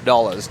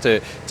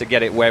to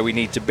get it where we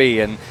need to be.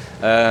 And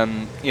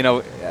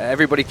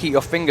everybody keep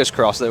your fingers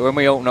crossed that when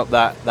we open up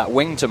that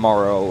wing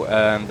tomorrow,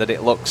 that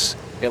it looks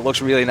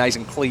really nice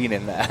and clean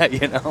in there.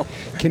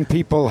 Can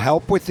people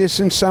help with this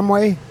in some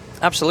way?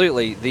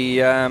 Absolutely. We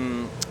did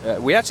a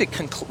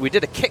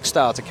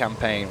Kickstarter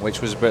campaign, which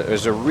was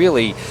a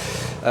really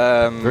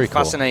very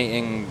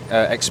fascinating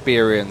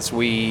experience.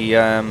 We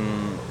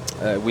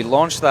we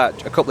launched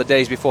that a couple of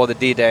days before the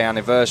D-Day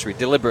anniversary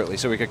deliberately,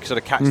 so we could sort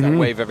of catch that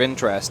wave of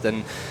interest.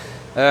 And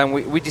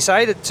we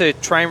decided to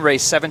try and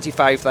raise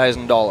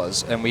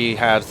 $75,000, and we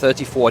had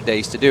 34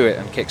 days to do it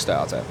on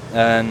Kickstarter.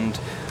 And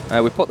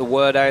we put the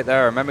word out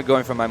there. I remember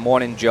going for my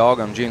morning jog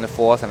on June the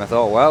 4th, and I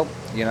thought, well,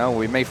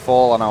 we may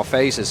fall on our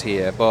faces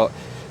here, but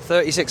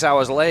 36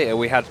 hours later,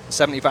 we had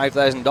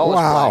 $75,000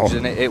 pledged,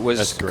 and it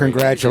was...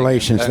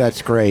 Congratulations,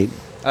 that's great.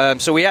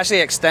 So we actually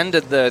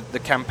extended the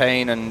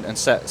campaign and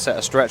set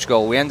a stretch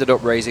goal. We ended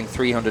up raising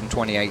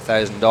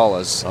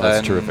 $328,000. Oh,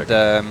 that's terrific.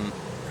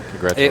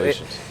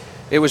 Congratulations.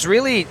 It was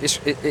really...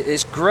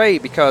 It's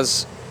great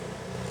because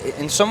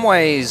in some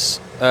ways...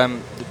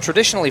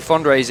 traditionally,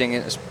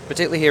 fundraising,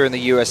 particularly here in the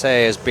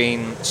USA, has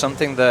been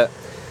something that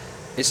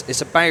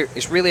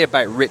it's really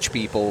about rich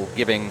people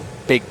giving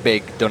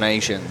big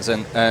donations,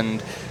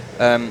 and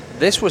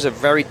this was a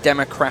very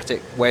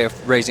democratic way of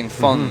raising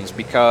funds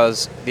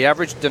because the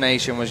average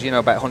donation was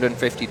about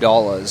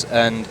 $150,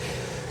 and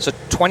so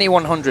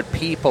 2,100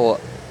 people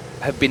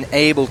have been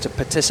able to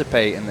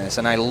participate in this,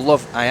 and I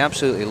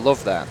absolutely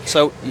love that.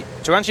 So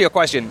to answer your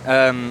question.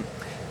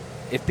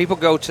 If people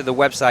go to the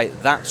website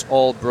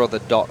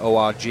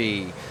that'sallbrother.org,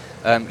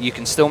 you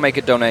can still make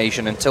a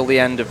donation until the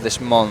end of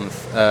this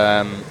month.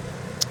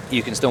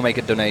 You can still make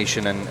a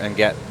donation and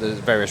get the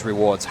various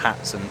rewards,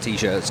 hats and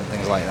T-shirts and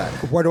things like that.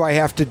 What do I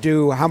have to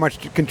do? How much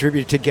to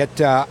contribute to get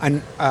a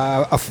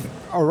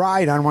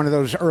ride on one of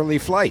those early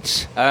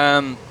flights?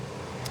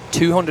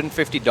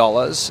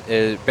 $250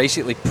 is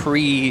basically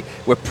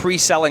we're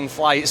pre-selling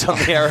flights on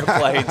the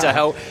airplane to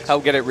help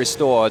get it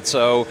restored.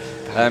 So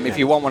if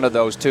you want one of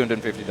those,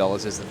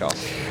 $250 is the cost.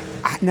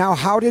 Now,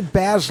 how did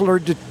Basler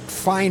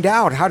find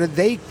out? How did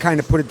they kind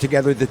of put it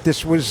together that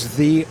this was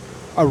the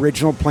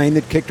original plane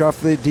that kicked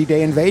off the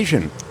D-Day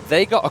invasion?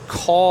 They got a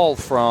call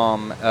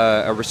from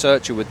a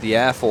researcher with the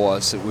Air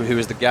Force, who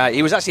was the guy.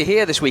 He was actually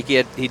here this week.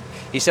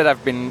 He said,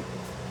 I've been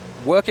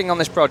working on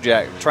this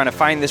project, trying to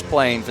find this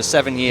plane for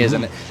 7 years,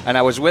 and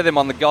I was with him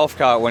on the golf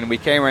cart when we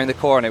came around the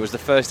corner. It was the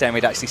first time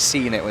he'd actually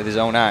seen it with his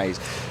own eyes.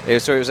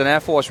 So it was an Air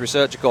Force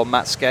researcher called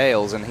Matt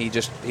Scales, and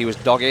he was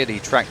dogged. He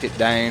tracked it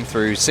down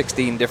through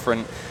 16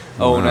 different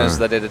owners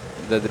that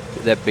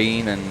there'd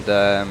been, and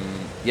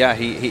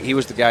he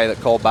was the guy that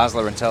called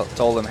Basler and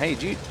told them, hey,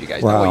 do you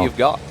guys know what you've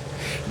got?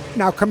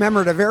 Now,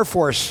 Commemorative Air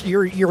Force,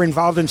 you're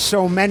involved in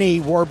so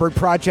many Warbird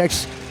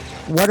projects.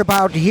 What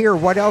about here?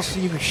 What else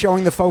are you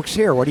showing the folks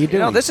here? What are you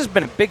doing? This has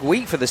been a big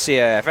week for the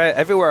CAF.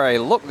 Everywhere I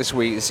look this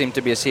week, there seemed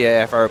to be a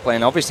CAF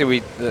airplane.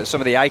 Obviously, some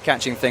of the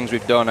eye-catching things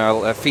we've done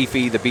are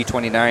Fifi, the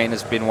B-29,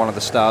 has been one of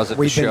the stars of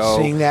the show. We've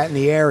been seeing that in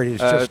the air. It is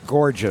just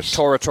gorgeous.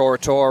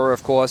 Tora,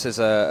 of course, is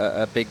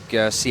a big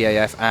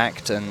CAF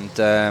act. And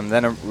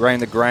then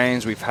around the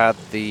grounds, we've had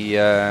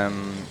the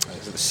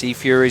Sea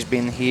Fury's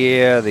been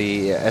here,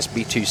 the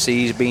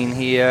SB-2C's been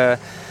here.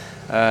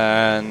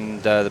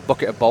 And the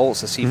Bucket of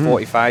Bolts, the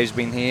C-45's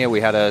been here. We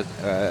had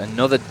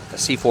another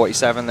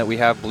C-47 that we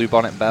have, Blue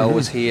Bonnet Bell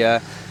was here.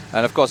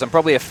 And of course, I'm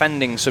probably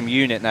offending some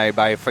unit now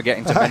by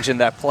forgetting to mention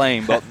that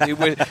plane. But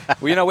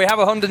we have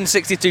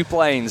 162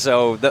 planes,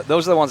 so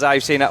those are the ones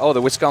I've seen.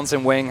 The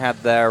Wisconsin Wing had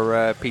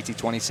their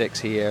PT-26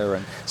 here,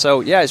 and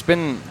so there's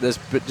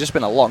just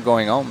been a lot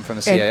going on from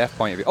the CAF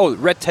point of view. Oh,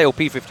 Red Tail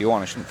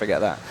P-51, I shouldn't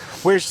forget that.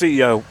 Where's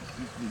the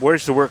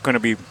work going to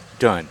be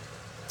done?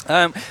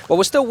 Well,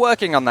 we're still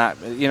working on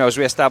that, as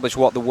we establish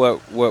what the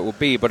work will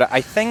be. But I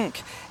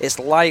think it's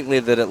likely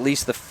that at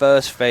least the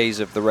first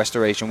phase of the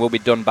restoration will be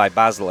done by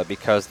Basler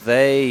because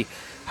they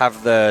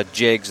have the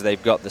jigs,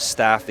 they've got the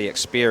staff, the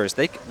experience.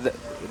 They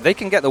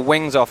can get the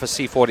wings off a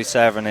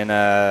C-47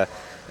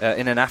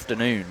 in an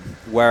afternoon,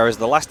 whereas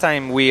the last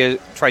time we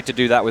tried to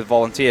do that with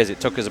volunteers,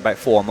 it took us about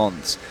 4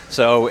 months.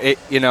 So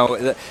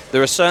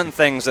there are certain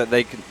things that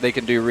they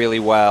can do really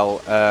well.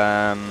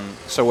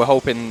 So we're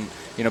hoping.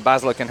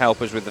 Basler can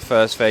help us with the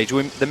first phase.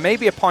 There may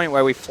be a point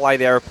where we fly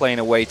the airplane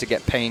away to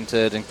get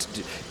painted and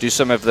to do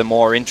some of the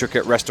more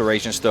intricate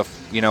restoration stuff,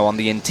 on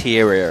the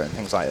interior and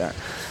things like that.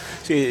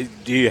 Do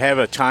you have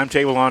a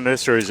timetable on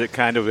this, or is it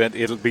kind of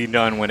it'll be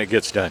done when it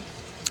gets done?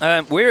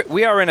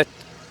 We are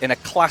in a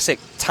classic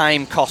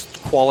time,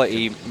 cost,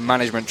 quality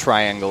management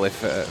triangle,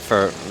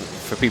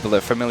 for people that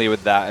are familiar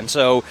with that. And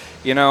so,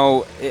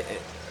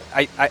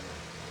 I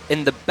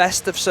in the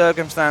best of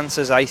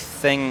circumstances, I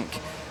think.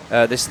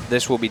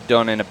 This will be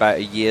done in about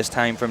a year's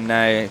time from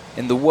now.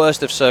 In the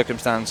worst of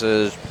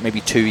circumstances,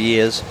 maybe 2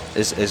 years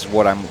is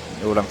what I'm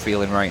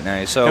feeling right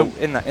now. So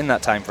in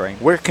that time frame.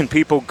 Where can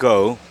people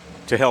go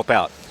to help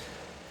out?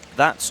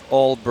 That's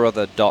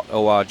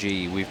allbrother.org.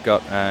 We've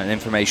got an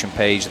information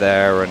page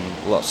there, and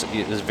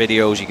there's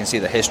videos. You can see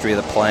the history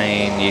of the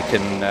plane. You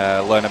can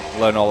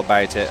learn all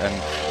about it,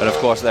 and of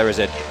course there is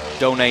a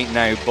donate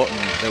now button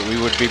that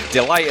we would be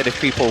delighted if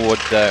people would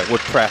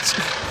press.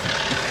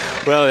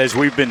 Well, as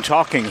we've been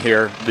talking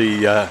here,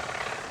 the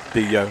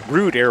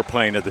root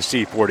airplane of the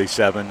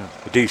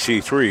C-47, the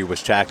DC-3,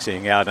 was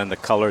taxiing out, and the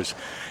colors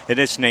And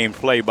it's named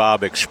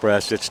Flaybob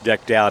Express. It's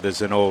decked out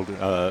as an old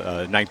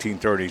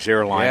 1930s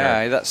airliner.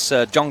 Yeah, that's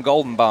John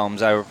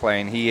Goldenbaum's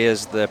aeroplane. He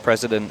is the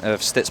president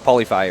of Stitz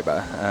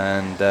Polyfiber.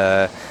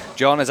 And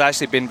John has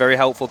actually been very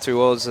helpful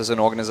to us as an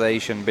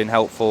organization, been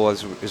helpful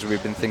as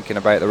we've been thinking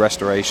about the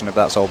restoration of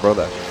That's Old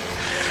Brother.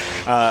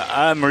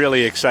 I'm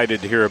really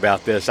excited to hear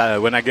about this.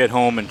 When I get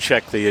home and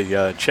check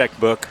the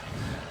checkbook,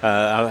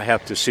 I'll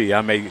have to see.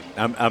 I may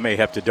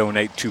have to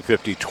donate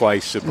 $250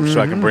 twice so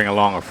I can bring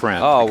along a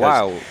friend. Oh,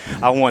 wow.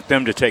 I want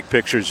them to take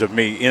pictures of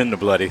me in the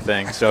bloody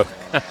thing. So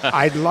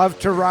I'd love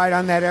to ride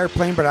on that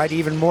airplane, but I'd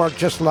even more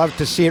just love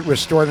to see it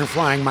restored and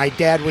flying. My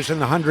dad was in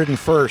the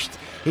 101st.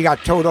 He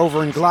got towed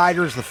over in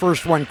gliders. The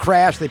first one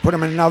crashed. They put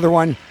him in another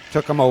one,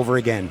 took him over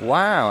again.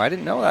 Wow, I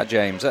didn't know that,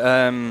 James.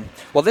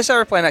 Well, this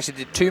airplane actually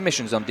did 2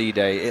 missions on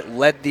D-Day. It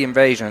led the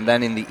invasion, and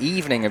then in the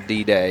evening of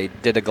D-Day,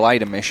 did a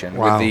glider mission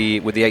with the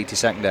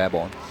 82nd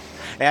Airborne.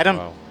 Adam,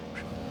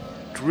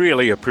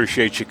 really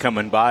appreciate you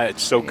coming by.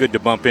 It's so good to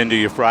bump into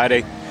you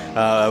Friday.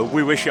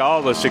 We wish you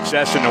all the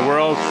success in the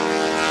world,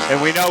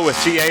 and we know with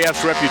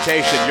CAF's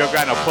reputation, you're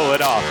going to pull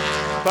it off.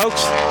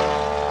 Folks,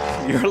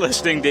 you're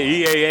listening to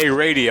EAA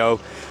Radio,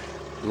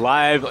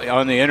 live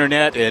on the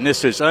internet, and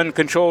this is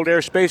Uncontrolled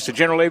Airspace, the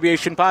General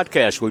Aviation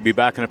Podcast. We'll be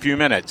back in a few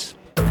minutes.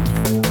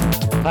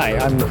 Hi,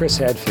 I'm Chris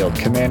Hadfield,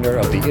 commander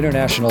of the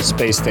International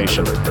Space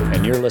Station,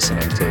 and you're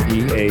listening to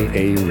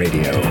EAA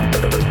Radio.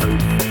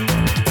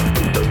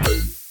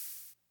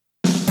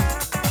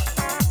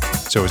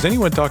 So is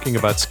anyone talking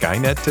about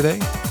Skynet today?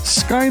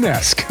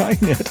 Skynet.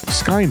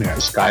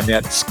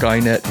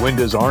 When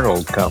does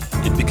Arnold come?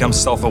 It becomes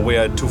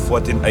self-aware at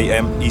 2:14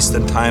 a.m.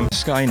 Eastern Time.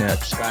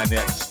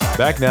 Skynet.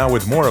 Back now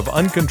with more of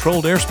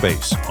Uncontrolled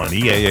Airspace on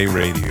EAA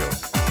Radio.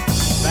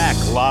 Back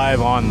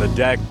live on the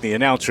deck, the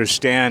announcers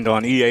stand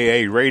on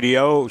EAA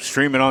Radio,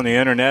 streaming on the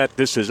internet.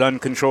 This is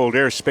Uncontrolled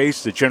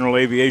Airspace, the General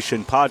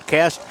Aviation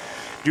Podcast,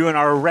 doing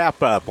our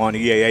wrap-up on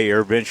EAA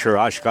AirVenture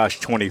Oshkosh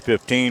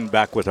 2015,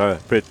 back with our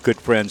good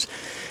friends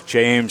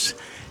James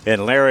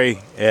and Larry,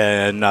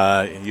 and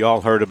you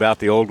all heard about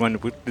the old one.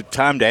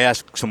 Time to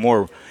ask some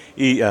more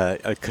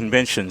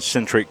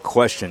convention-centric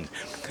questions.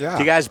 Yeah.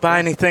 Do you guys buy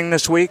anything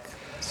this week?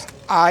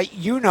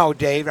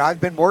 Dave, I've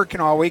been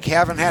working all week,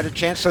 haven't had a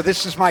chance, so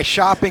this is my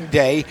shopping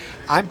day.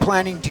 I'm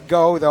planning to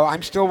go, though.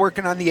 I'm still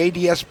working on the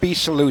ADS-B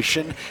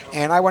solution,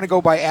 and I want to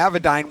go by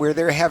Avidyne, where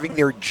they're having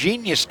their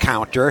Genius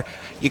Counter.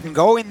 You can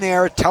go in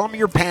there, tell them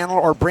your panel,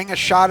 or bring a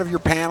shot of your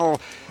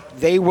panel.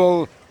 They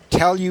will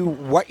tell you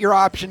what your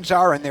options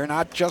are, and they're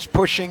not just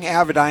pushing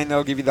Avidyne.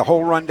 They'll give you the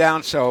whole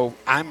rundown, so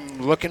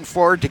I'm looking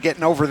forward to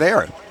getting over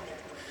there.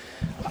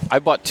 I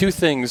bought 2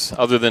 things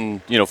other than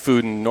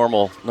food and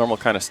normal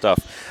kind of stuff.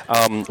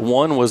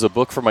 One was a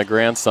book for my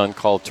grandson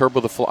called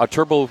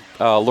Turbo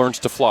Learns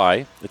to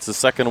Fly. It's the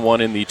second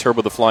one in the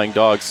Turbo the Flying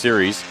Dog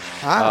series.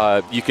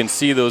 You can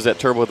see those at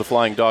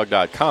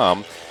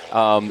turbotheflyingdog.com.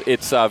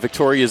 It's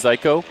Victoria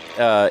Zyko,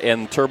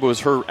 and Turbo is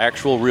her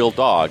actual real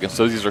dog. And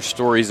so these are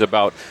stories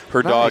about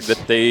her dog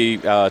that they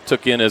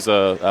took in as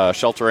a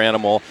shelter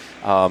animal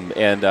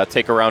and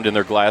take around in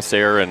their glass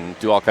air and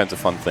do all kinds of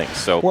fun things.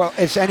 So, well,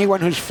 as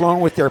anyone who's flown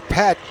with their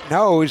pet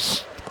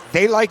knows,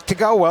 they like to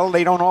go. Well,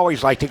 they don't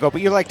always like to go, but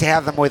you like to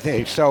have them with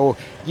you. So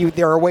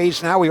there are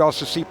ways now. We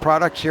also see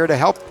products here to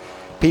help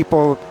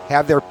people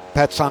have their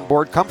pets on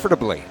board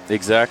comfortably.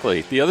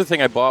 Exactly. The other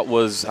thing I bought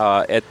was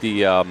at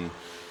the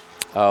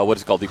what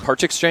is it called? The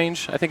Parts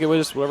Exchange, I think it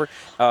was, whatever.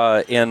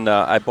 And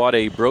I bought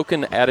a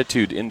broken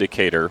attitude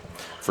indicator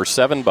for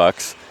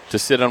 $7 to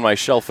sit on my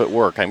shelf at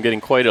work. I'm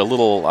getting quite a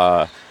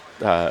little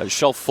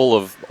shelf full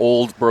of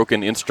old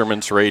broken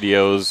instruments,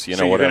 radios, so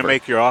you're whatever. Going to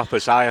make your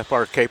office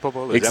IFR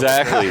capable?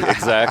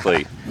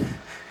 Exactly.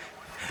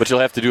 But you'll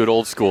have to do it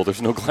old school.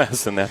 There's no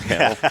glass in that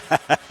panel.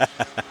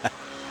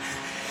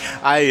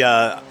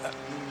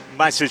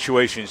 My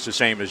situation is the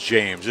same as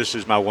James. This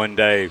is my one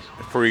day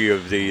free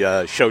of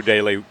the show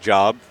daily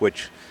job,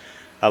 which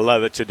I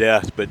love it to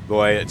death, but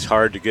boy, it's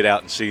hard to get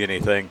out and see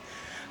anything.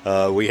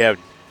 We have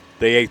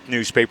the 8th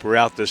newspaper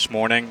out this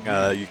morning.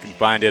 You can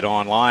find it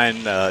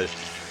online.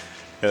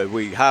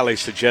 We highly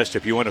suggest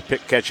if you want to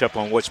catch up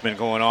on what's been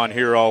going on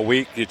here all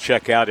week, you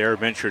check out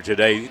AirVenture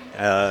Today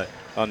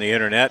on the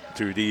internet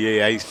through the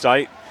EAA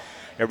site.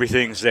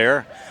 Everything's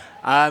there.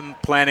 I'm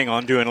planning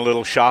on doing a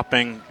little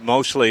shopping,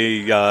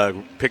 mostly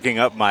picking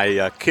up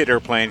my kit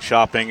airplane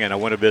shopping, and I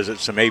want to visit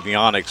some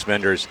avionics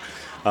vendors,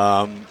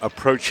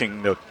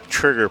 approaching the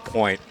trigger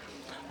point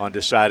on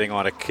deciding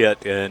on a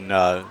kit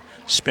and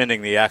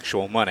spending the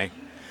actual money.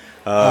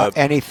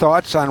 Any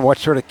thoughts on what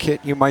sort of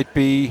kit you might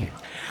be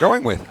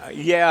going with?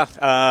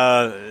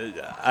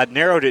 I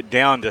narrowed it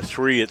down to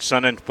 3 at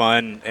Sun and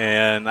Fun,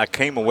 and I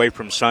came away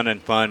from Sun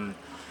and Fun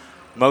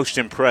most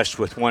impressed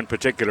with one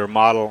particular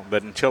model,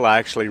 but until I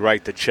actually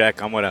write the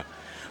check, I'm going to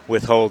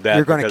withhold that.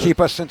 You're going to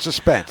keep us in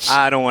suspense.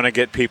 I don't want to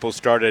get people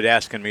started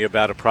asking me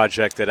about a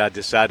project that I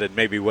decided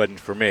maybe wasn't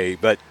for me.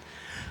 But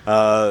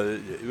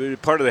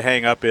part of the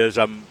hang-up is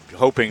I'm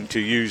hoping to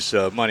use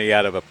money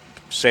out of a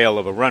sale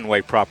of a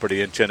runway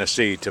property in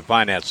Tennessee to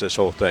finance this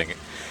whole thing.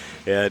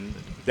 And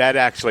that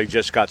actually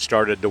just got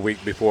started the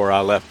week before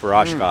I left for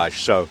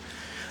Oshkosh. So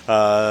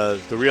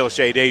the real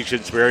estate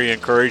agent's very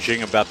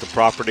encouraging about the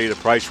property, the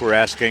price we're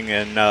asking,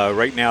 and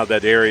right now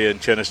that area in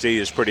Tennessee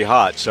is pretty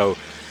hot. So,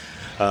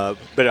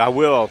 but I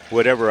will,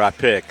 whatever I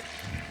pick,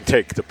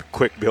 take the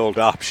quick build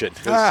option.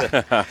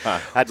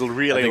 I'd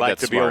really like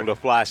to be able to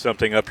fly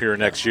something up here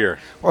next year.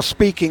 Well,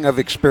 speaking of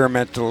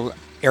experimental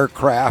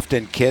aircraft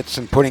and kits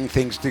and putting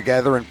things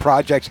together and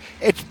projects,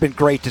 it's been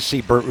great to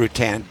see Burt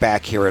Rutan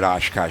back here at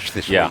Oshkosh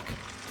this week.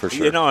 For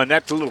sure. You know, and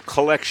that little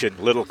collection,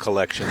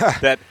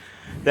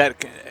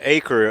 that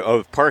acre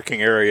of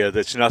parking area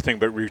that's nothing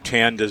but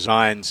Rutan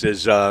designs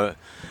is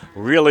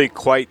really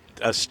quite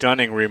a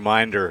stunning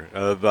reminder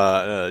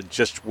of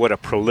just what a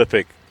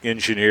prolific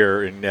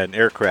engineer and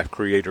aircraft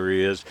creator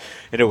he is.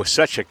 And it was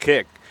such a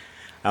kick.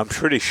 I'm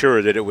pretty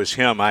sure that it was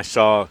him I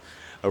saw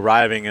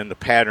arriving in the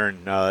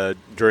pattern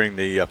during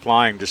the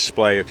flying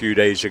display a few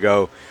days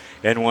ago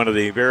in one of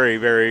the very,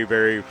 very,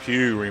 very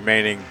few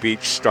remaining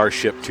Beech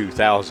Starship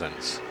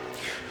 2000s.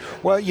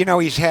 Well, you know,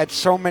 he's had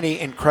so many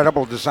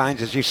incredible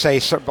designs, as you say.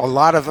 So a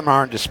lot of them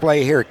are on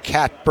display here.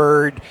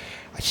 Catbird,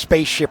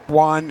 Spaceship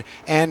One,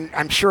 and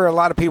I'm sure a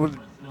lot of people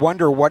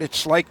wonder what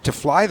it's like to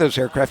fly those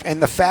aircraft.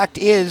 And the fact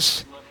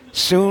is,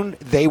 soon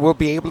they will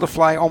be able to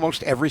fly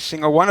almost every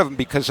single one of them,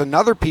 because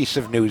another piece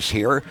of news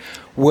here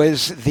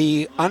was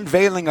the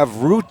unveiling of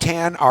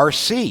Rutan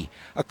RC.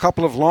 A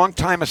couple of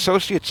longtime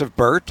associates of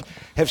Burt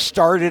have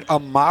started a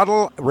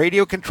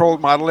radio-controlled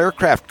model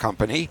aircraft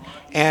company,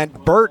 and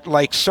Burt,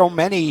 like so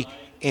many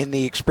in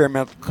the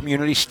experimental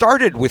community,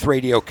 started with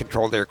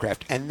radio-controlled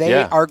aircraft, and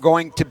they are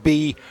going to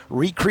be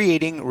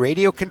recreating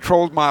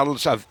radio-controlled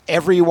models of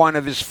every one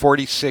of his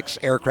 46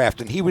 aircraft.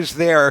 And he was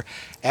there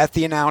at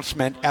the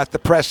announcement at the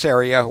press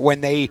area when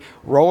they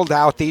rolled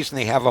out these, and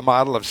they have a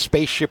model of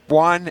Spaceship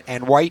One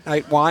and White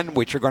Knight One,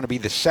 which are going to be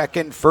the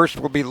second. First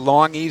will be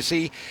Long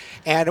Easy,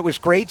 and it was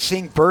great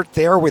seeing Burt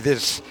there with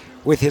his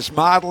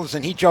models,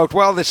 and he joked,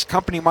 well, this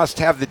company must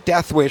have the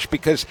death wish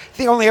because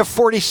they only have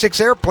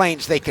 46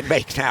 airplanes they can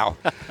make now.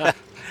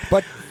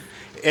 But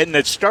and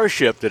that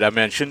Starship that I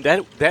mentioned,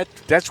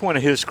 that's one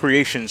of his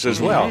creations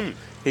as well.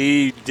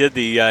 He did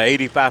the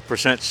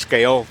 85%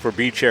 scale for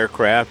Beech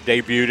aircraft,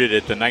 debuted it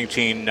at the I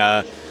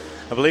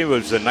believe it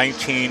was the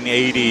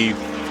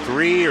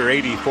 1983 or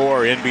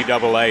 84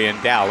 NBAA in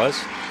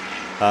Dallas.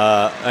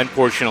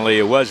 Unfortunately,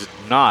 it was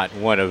not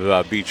one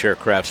of Beech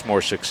Aircraft's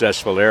more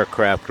successful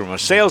aircraft from a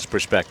sales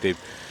perspective,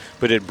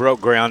 but it broke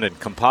ground in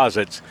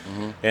composites,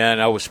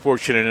 and I was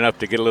fortunate enough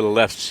to get a little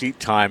left seat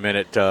time in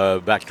it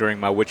back during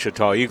my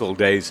Wichita Eagle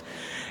days.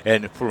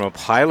 And from a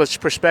pilot's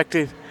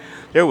perspective,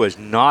 there was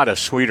not a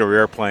sweeter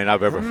airplane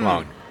I've ever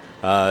flown.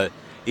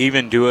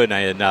 Even doing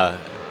a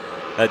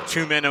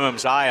two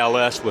minimums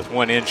ILS with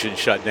one engine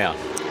shut down.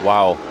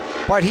 Wow.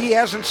 But he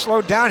hasn't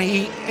slowed down.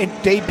 He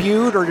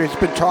debuted or has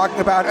been talking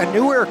about a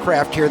new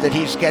aircraft here that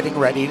he's getting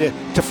ready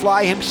to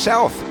fly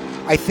himself.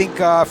 I think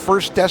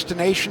first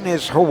destination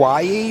is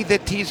Hawaii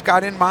that he's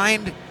got in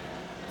mind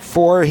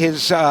for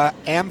his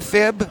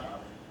amphib.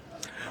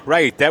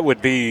 Right, that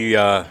would be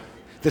the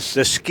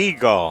Ski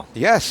Gull.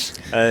 Yes.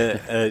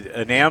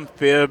 An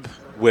amphib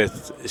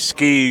with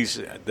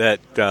skis that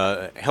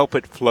help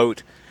it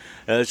float.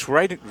 It's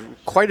quite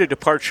a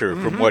departure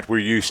from what we're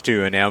used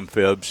to in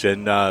amphibs,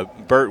 and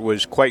Burt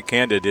was quite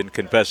candid in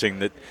confessing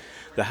that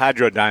the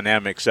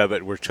hydrodynamics of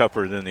it were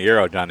tougher than the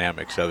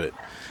aerodynamics of it.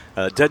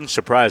 It doesn't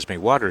surprise me.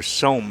 Water's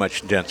so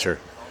much denser,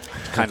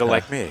 kind of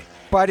like me.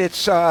 But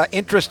it's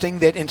interesting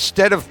that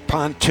instead of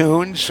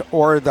pontoons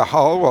or the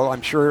hull, well,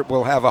 I'm sure it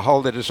will have a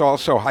hull that is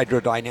also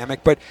hydrodynamic,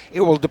 but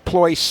it will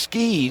deploy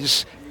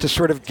skis to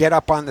sort of get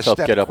up on the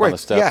step. Get up on the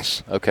step?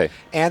 Yes. Okay.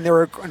 And there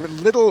are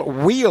little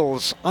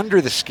wheels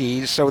under the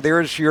skis, so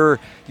there's your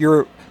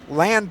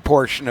land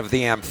portion of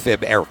the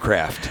amphib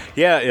aircraft.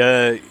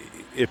 Yeah,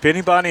 if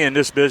anybody in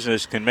this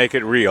business can make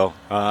it real,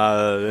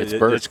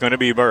 it's going to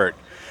be Burt.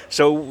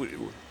 So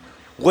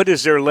what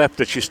is there left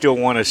that you still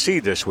want to see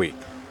this week?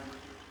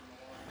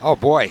 Oh,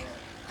 boy.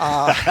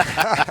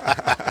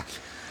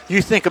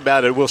 You think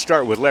about it. We'll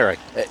start with Larry.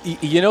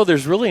 You know,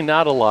 there's really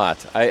not a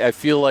lot. I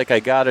feel like I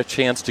got a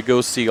chance to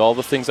go see all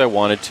the things I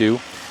wanted to.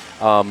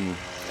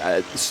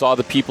 I saw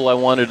the people I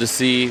wanted to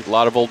see, a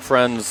lot of old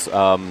friends,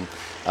 a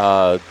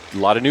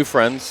lot of new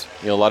friends,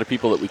 a lot of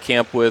people that we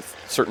camp with,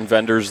 certain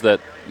vendors that,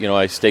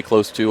 I stay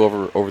close to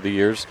over the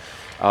years.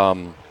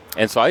 And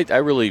so I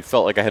really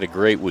felt like I had a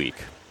great week.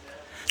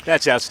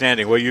 That's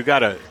outstanding. Well, you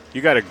got a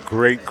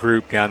great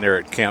group down there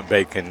at Camp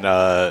Bacon.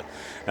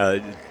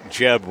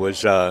 Jeb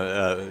was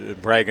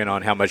bragging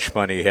on how much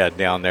fun he had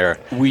down there.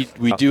 We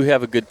do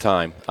have a good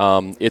time.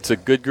 It's a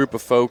good group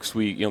of folks.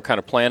 We kind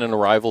of plan an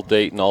arrival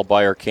date and all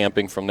buy our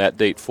camping from that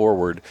date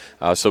forward,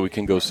 so we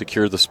can go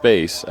secure the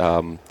space.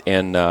 Then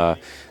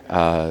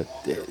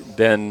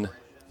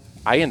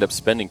I end up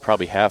spending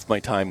probably half my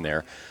time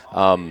there.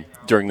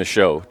 During the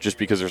show, just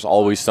because there's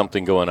always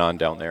something going on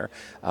down there.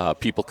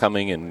 People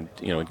coming and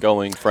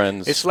going,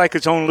 friends. It's like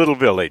its own little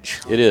village.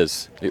 It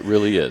is. It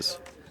really is.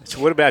 So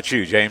what about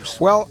you, James?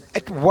 Well,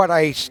 what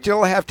I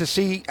still have to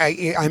see,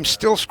 I'm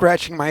still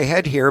scratching my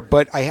head here,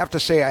 but I have to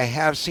say I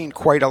have seen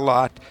quite a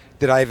lot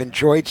that I've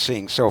enjoyed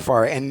seeing so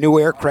far, and new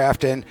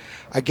aircraft. And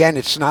again,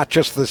 it's not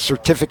just the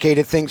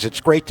certificated things.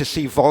 It's great to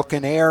see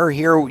Vulcan Air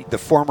here, the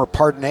former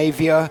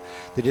Partenavia,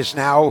 that is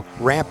now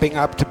ramping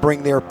up to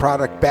bring their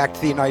product back to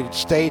the United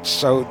States.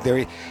 So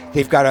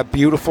they've got a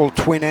beautiful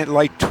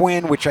light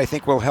twin, which I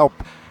think will help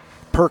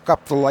perk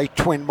up the light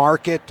twin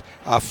market.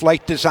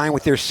 Flight design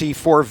with their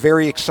C4,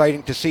 very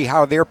exciting to see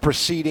how they're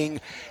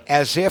proceeding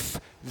as if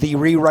the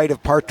rewrite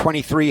of Part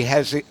 23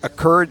 has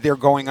occurred. They're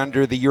going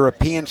under the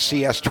European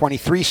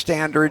CS23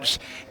 standards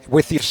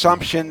with the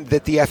assumption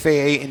that the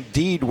FAA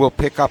indeed will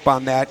pick up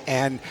on that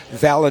and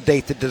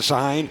validate the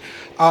design.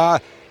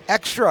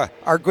 Extra,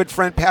 our good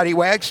friend Patty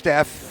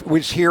Wagstaff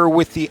was here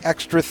with the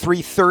Extra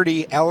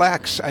 330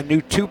 LX, a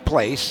new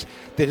two-place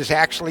that is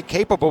actually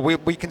capable.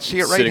 We can see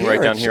it right Sitting here.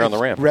 right down here on the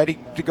ramp. Ready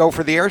to go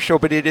for the air show,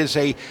 but it is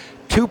a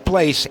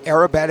two-place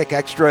aerobatic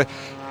Extra.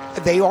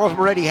 They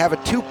already have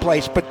a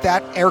two-place, but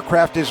that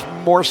aircraft is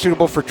more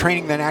suitable for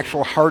training than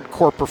actual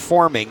hardcore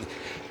performing.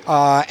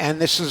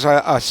 And this is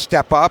a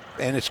step up,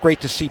 and it's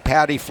great to see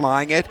Patty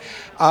flying it.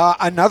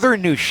 Another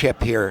new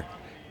ship here,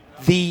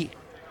 the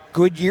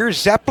Goodyear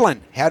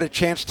Zeppelin. Had a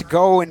chance to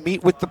go and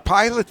meet with the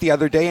pilot the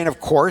other day, and of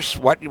course,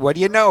 what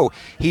do you know?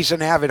 He's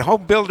an avid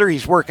home builder.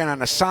 He's working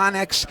on a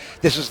Sonex.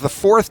 This is the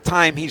fourth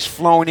time he's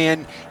flown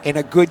in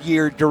a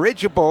Goodyear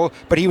dirigible,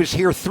 but he was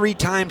here 3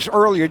 times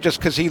earlier just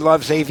because he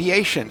loves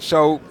aviation.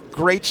 So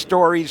great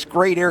stories,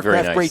 great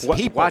aircraft, nice. great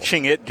people.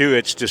 Watching it do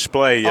its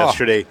display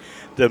yesterday,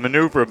 the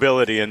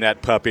maneuverability in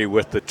that puppy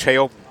with the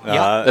tail.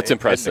 That's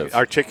impressive.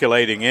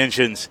 Articulating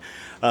engines.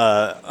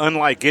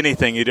 Unlike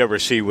anything you'd ever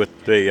see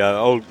with the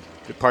old,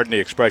 pardon the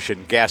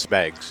expression, gas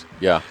bags.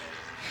 Yeah.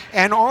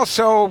 And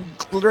also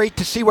great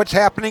to see what's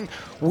happening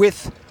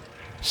with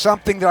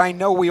something that I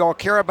know we all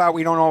care about.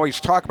 We don't always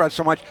talk about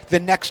so much, the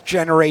next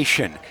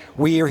generation.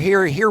 We are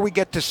here we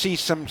get to see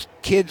some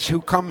kids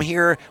who come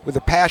here with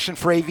a passion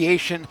for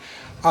aviation.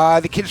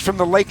 The kids from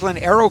the Lakeland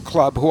Aero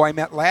Club, who I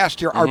met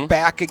last year, are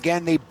back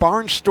again. They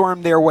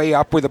barnstormed their way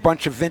up with a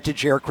bunch of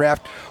vintage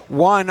aircraft.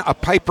 One, a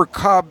Piper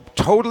Cub,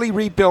 totally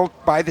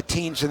rebuilt by the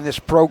teens in this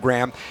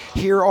program.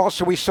 Here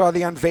also we saw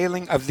the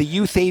unveiling of the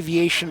Youth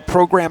Aviation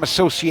Program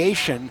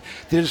Association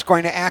that is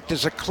going to act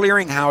as a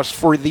clearinghouse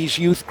for these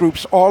youth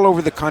groups all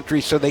over the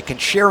country so they can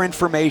share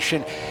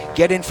information,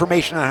 get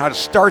information on how to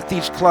start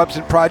these clubs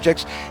and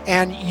projects.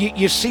 And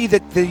you see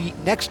that the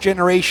next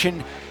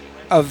generation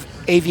of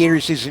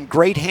aviators is in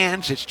great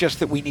hands. It's just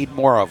that we need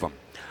more of them.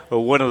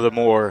 Well, one of the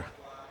more,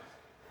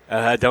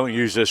 I don't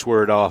use this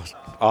word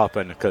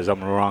often because I'm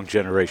the wrong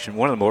generation.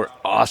 One of the more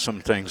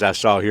awesome things I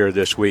saw here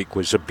this week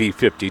was the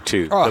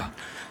B-52,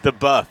 the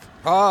Buff.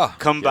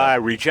 Come by,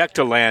 reject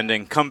a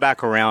landing, come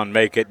back around,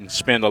 make it, and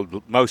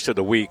spend most of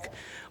the week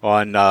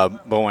on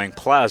Boeing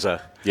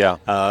Plaza.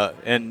 Yeah.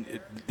 And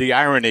the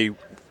irony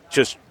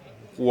just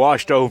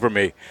washed over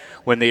me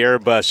when the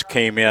Airbus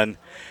came in.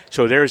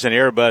 So there's an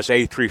Airbus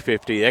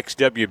A350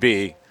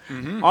 XWB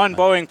on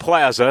Boeing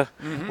Plaza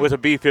with a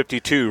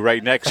B-52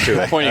 right next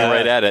to it. Pointing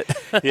right at it.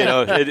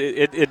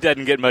 It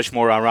doesn't get much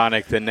more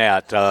ironic than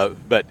that.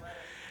 But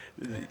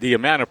the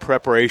amount of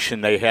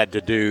preparation they had to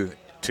do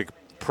to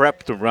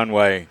prep the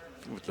runway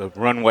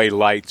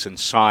lights and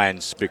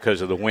signs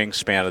because of the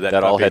wingspan of that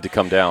all puppy. had to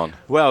come down.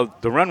 Well,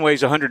 the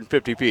runway's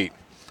 150 feet.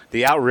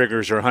 The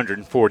outriggers are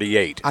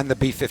 148. On the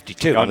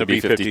B-52. On the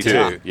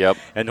B-52. Yep.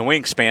 And the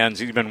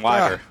wingspan's even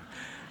wider.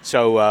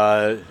 So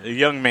a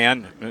young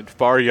man,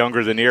 far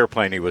younger than the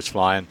airplane he was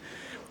flying,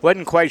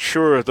 wasn't quite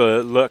sure of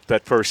the look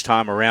that first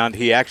time around.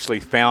 He actually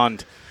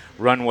found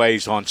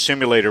runways on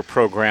simulator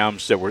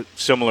programs that were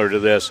similar to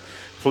this,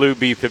 flew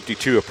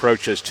B-52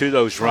 approaches to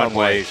those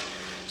runways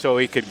so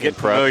he could get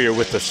familiar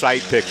with the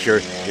sight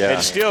picture. Yeah.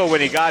 And still,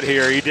 when he got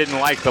here, he didn't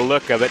like the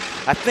look of it.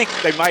 I think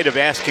they might have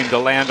asked him to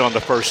land on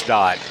the first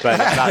dot, but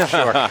I'm not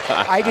sure.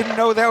 I didn't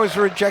know that was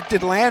a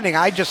rejected landing.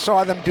 I just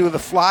saw them do the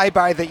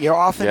flyby that you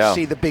often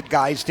see the big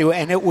guys do,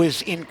 and it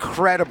was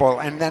incredible.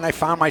 And then I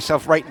found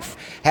myself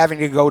having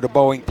to go to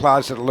Boeing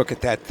Plaza to look at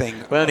that thing.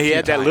 Well, and he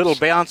had that little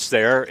bounce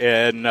there,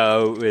 and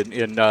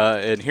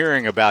in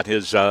hearing about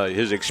his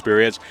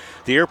experience,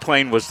 the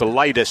airplane was the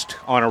lightest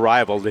on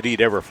arrival that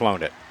he'd ever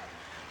flown it.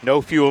 No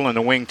fuel in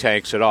the wing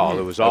tanks at all.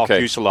 It was all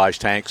fuselage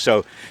tanks.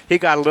 So he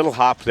got a little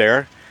hop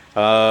there.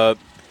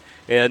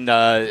 And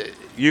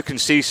you can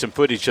see some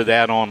footage of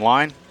that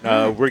online.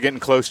 We're getting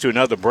close to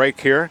another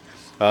break here.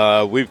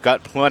 We've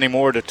got plenty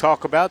more to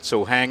talk about,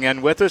 so hang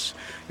in with us.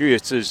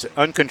 This is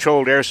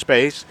Uncontrolled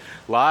Airspace,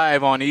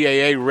 live on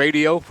EAA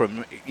Radio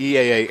from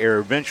EAA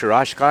AirVenture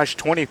Oshkosh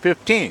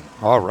 2015.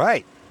 All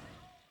right.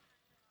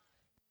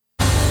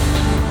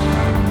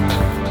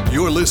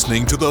 You're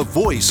listening to the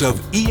voice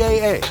of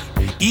EAA,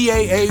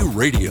 EAA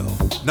Radio,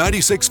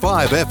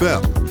 96.5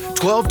 FM,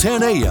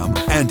 1210 AM,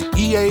 and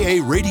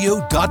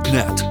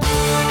EAAradio.net.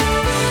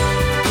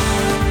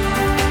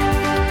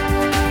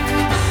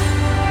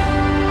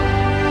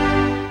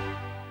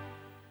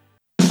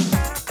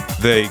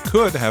 They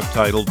could have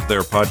titled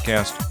their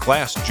podcast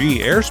Class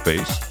G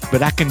Airspace.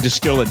 But I can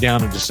distill it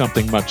down into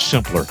something much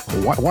simpler.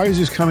 Why is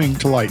this coming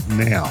to light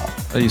now?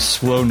 A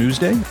slow news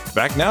day?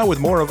 Back now with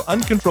more of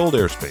Uncontrolled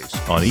Airspace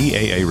on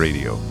EAA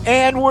Radio.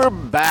 And we're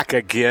back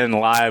again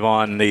live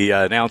on the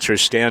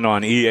announcer's stand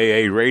on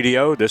EAA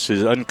Radio. This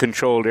is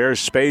Uncontrolled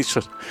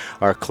Airspace,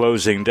 our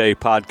closing day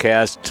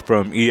podcast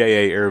from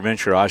EAA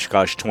AirVenture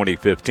Oshkosh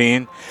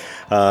 2015.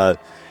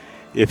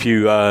 If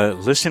you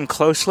listen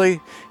closely,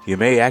 you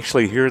may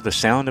actually hear the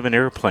sound of an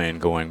airplane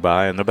going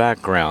by in the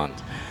background.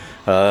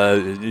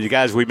 You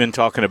guys, we've been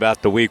talking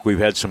about the week. We've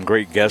had some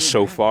great guests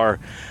so far.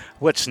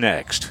 What's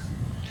next?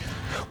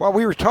 Well,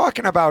 we were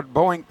talking about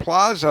Boeing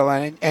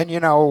Plaza, and you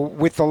know,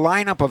 with the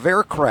lineup of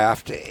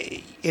aircraft,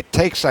 it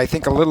takes, I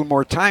think, a little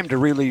more time to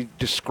really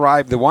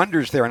describe the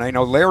wonders there. And I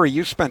know, Larry,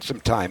 you spent some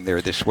time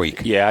there this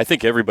week. Yeah, I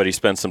think everybody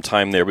spent some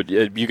time there. But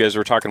you guys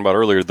were talking about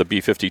earlier the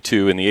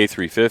B-52 and the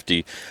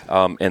A350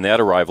 and that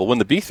arrival. When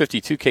the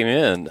B-52 came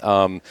in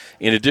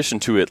addition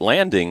to it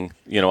landing,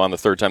 on the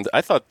third time,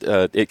 I thought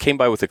it came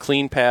by with a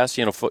clean pass,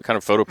 kind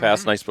of photo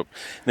pass, nice. And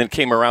then it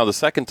came around the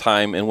second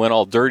time and went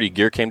all dirty.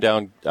 Gear came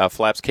down,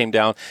 flaps came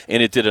down,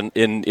 and it did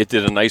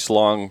a nice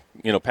long,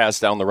 pass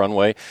down the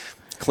runway.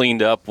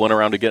 Cleaned up, went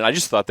around again. I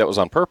just thought that was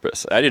on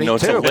purpose. I didn't know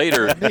until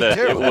later that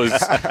it was,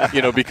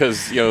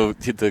 because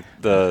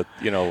the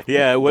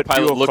what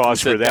pilot fuel looked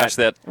cost and for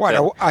said, that?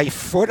 What, a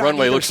foot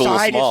runway on either looks a little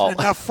side small. isn't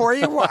enough for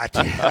you? What?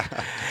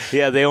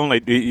 Yeah, they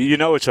only,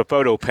 it's a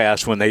photo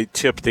pass when they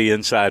tip the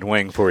inside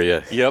wing for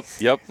you.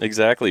 Yep,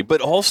 exactly.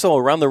 But also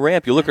around the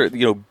ramp, you look at,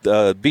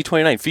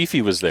 B-29,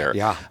 Fifi was there.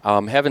 Yeah.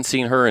 Haven't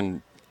seen her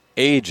in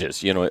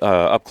ages,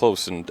 up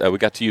close, and we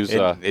got to use.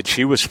 And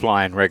she was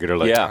flying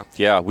regularly.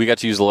 Yeah, we got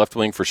to use the left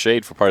wing for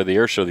shade for part of the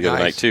air show the other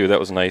night too. That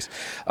was nice.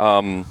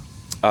 The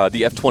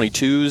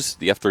F-22s,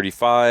 the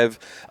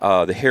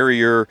F-35, the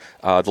Harrier,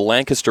 the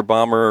Lancaster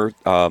bomber,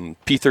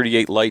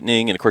 P-38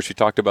 Lightning, and of course we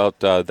talked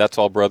about That's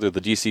All Brother,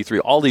 the DC-3,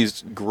 all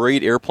these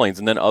great airplanes,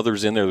 and then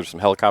others in there. There's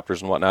some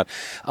helicopters and whatnot.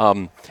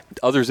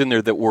 Others in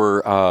there that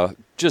were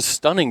just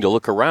stunning to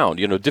look around.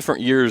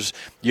 Different years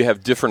you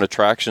have different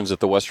attractions at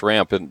the West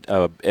Ramp,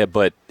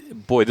 but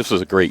boy, this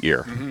was a great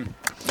year. Mm-hmm.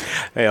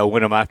 Yeah,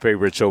 one of my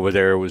favorites over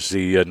there was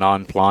the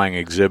non-flying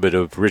exhibit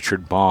of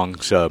Richard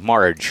Bong's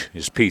Marge,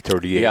 his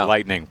P-38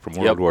 Lightning from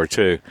World War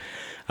II.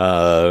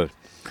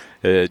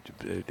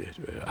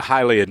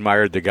 Highly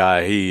admired the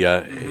guy.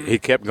 He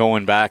kept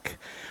going back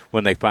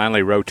when they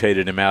finally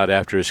rotated him out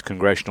after his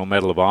Congressional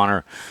Medal of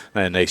Honor,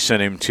 and they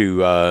sent him to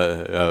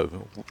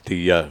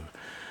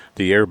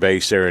the air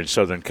base there in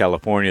Southern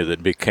California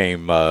that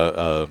became,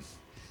 it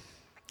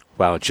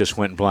just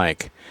went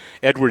blank,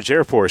 Edwards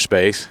Air Force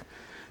Base,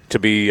 to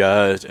be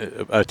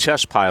a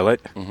test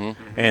pilot. Mm-hmm.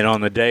 And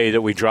on the day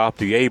that we dropped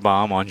the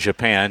A-bomb on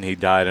Japan, he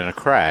died in a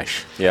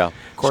crash. Yeah.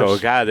 So a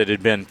guy that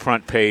had been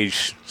front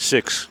page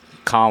 6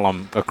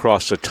 column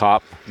across the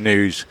top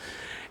news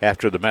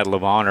after the Medal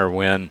of Honor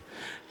win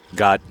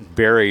got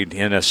buried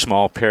in a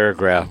small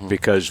paragraph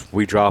because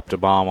we dropped a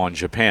bomb on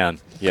Japan.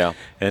 Yeah.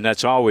 And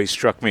that's always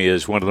struck me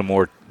as one of the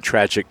more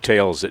tragic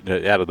tales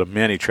out of the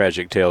many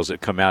tragic tales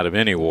that come out of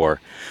any war.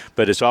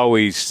 But it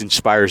always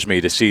inspires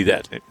me to see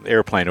that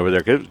airplane over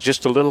there.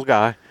 Just a little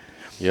guy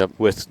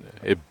with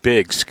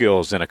big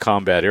skills in a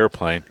combat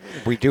airplane.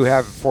 We do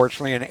have,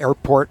 fortunately, an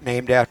airport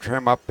named after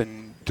him up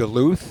in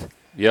Duluth.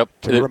 Yep.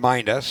 To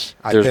remind us.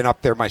 I've been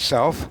up there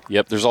myself.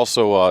 Yep. There's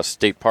also a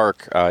state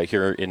park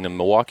here in the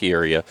Milwaukee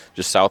area,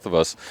 just south of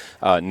us,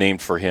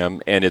 named for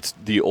him. And it's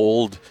the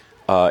old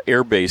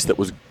air base that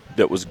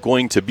was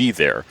going to be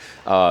there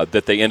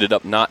that they ended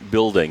up not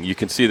building. You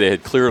can see they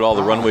had cleared all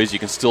the runways. You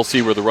can still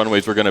see where the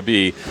runways were going to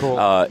be. Cool.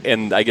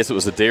 And I guess it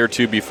was a day or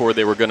two before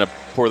they were going to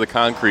pour the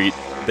concrete,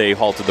 they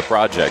halted the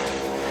project.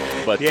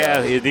 But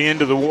at the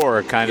end of the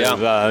war kind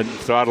of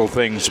throttled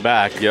things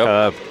back.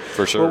 Yep,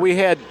 for sure.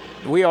 Well,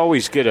 we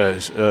always get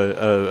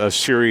a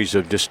series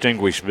of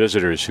distinguished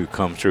visitors who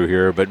come through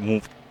here, but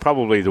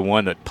probably the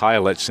one that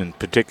pilots in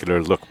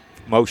particular look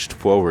most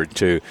forward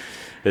to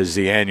is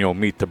the annual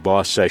Meet the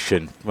Boss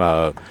session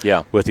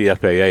with the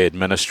FAA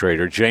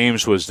administrator.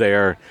 James was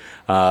there.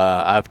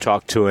 I've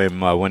talked to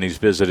him when he's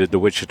visited the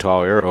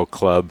Wichita Aero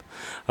Club.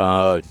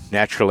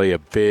 Naturally, a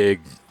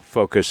big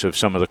focus of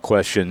some of the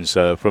questions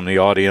from the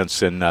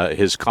audience, and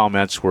his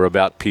comments were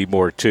about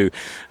PBOR 2,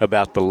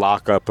 about the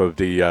lockup of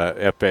the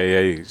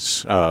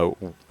FAA's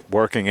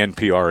working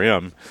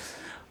NPRM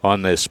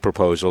on this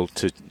proposal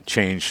to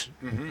change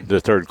the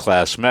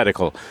third-class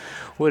medical.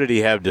 What did he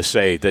have to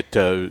say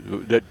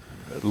that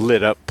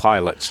lit up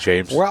pilots,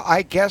 James? Well,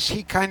 I guess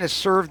he kind of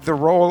served the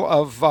role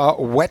of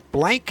wet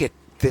blanket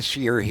this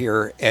year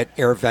here at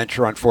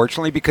AirVenture,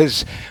 unfortunately,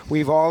 because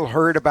we've all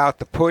heard about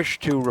the push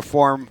to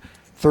reform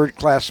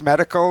third-class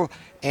medical,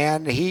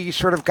 and he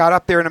sort of got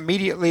up there and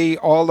immediately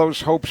all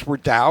those hopes were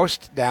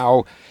doused.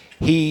 Now,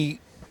 he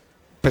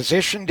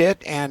positioned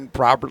it, and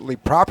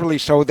properly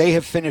so. They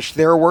have finished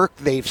their work.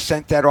 They've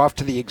sent that off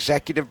to the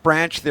executive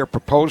branch, their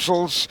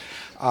proposals,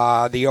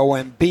 the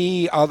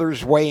OMB,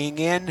 others weighing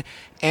in.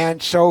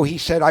 And so he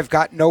said, I've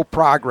got no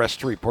progress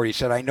to report. He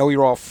said, I know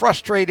you're all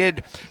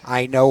frustrated.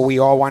 I know we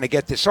all want to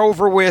get this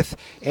over with.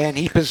 And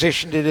he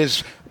positioned it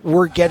as,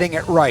 we're getting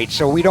it right.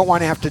 So we don't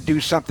want to have to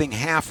do something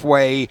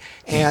halfway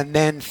and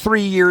then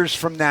 3 years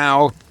from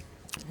now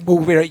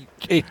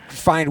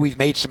find we've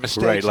made some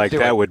mistakes. Right, like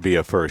that would be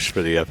a first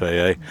for the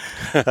FAA.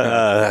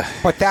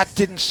 But that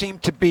didn't seem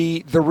to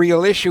be the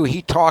real issue.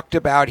 He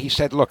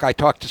said, look, I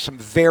talked to some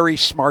very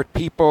smart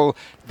people.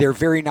 They're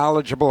very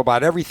knowledgeable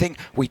about everything.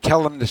 We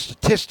tell them the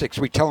statistics.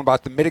 We tell them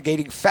about the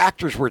mitigating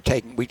factors we're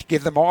taking. We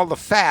give them all the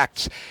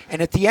facts.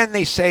 And at the end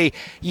they say,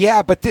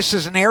 yeah, but this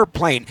is an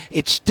airplane.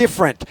 It's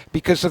different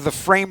because of the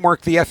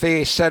framework the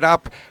FAA set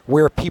up,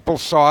 where people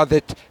saw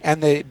that,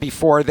 and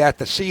before that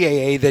the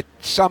CAA, that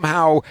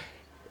somehow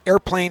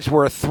airplanes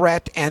were a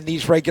threat and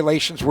these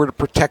regulations were to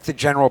protect the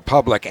general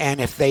public. And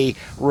if they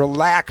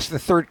relax the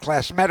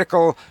third-class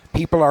medical,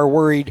 people are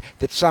worried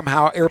that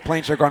somehow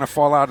airplanes are going to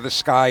fall out of the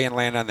sky and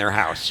land on their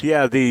house.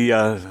 Yeah,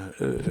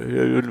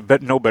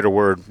 no better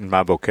word in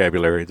my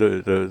vocabulary.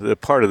 The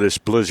part of this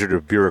blizzard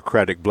of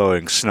bureaucratic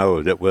blowing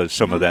snow that was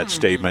some of that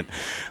statement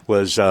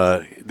was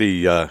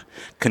the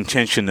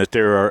contention that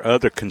there are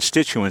other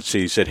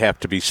constituencies that have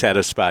to be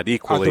satisfied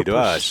equally to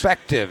us.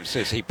 Perspectives,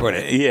 as he put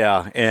it.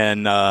 Yeah,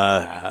 and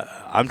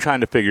I'm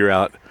trying to figure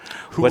out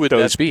who would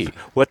that be?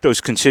 Who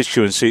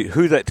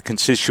that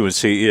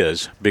constituency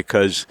is,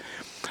 because,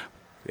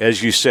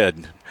 as you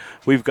said,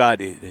 we've got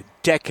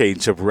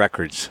decades of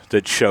records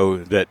that show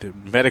that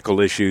medical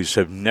issues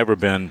have never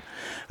been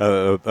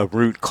a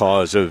root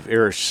cause of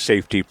air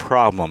safety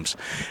problems.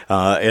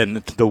 And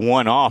the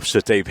one-offs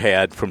that they've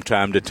had from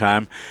time to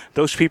time,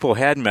 those people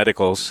had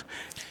medicals.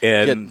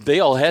 And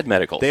they all had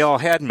medicals.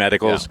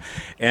 Yeah.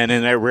 And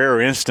in that rare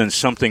instance,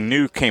 something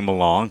new came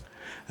along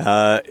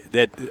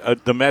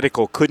that the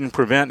medical couldn't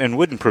prevent and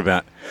wouldn't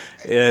prevent.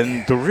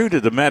 And the root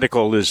of the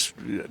medical is,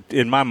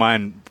 in my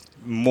mind,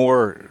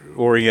 more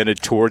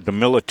oriented toward the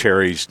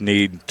military's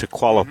need to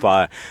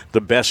qualify the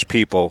best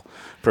people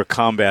for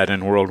combat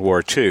in World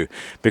War II,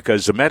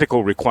 because the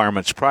medical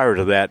requirements prior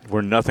to that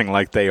were nothing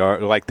like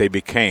they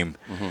became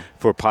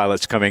for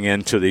pilots coming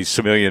into the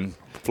civilian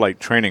flight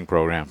training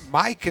program.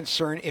 My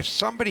concern, if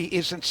somebody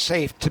isn't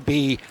safe to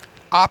be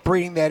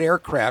operating that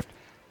aircraft,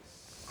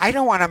 I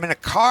don't want them in a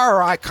car,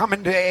 or I come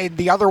in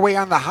the other way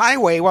on the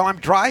highway while I'm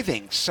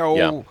driving.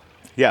 So,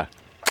 yeah.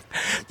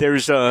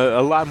 There's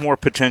a lot more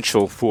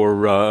potential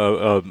for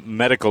a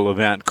medical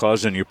event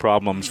causing you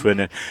problems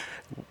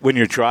when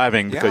you're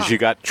driving, because you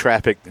got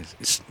traffic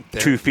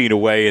 2 feet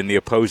away in the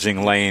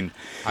opposing lane.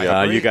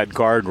 You got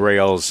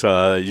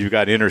guardrails. You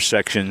got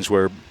intersections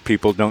where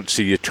people don't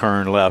see you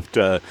turn left.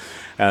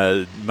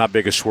 My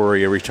biggest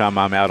worry every time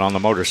I'm out on the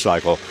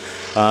motorcycle.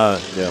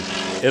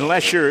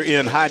 Unless you're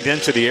in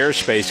high-density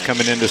airspace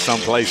coming into some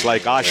place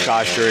like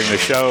Oshkosh during the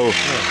show,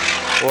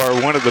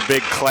 or one of the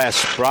big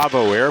Class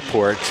Bravo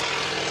airports,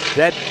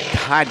 that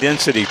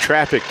high-density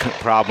traffic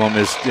problem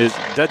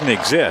doesn't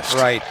exist.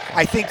 Right.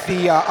 I think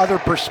the other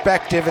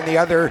perspective and the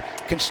other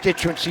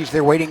constituencies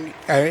they're waiting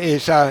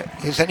is,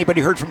 has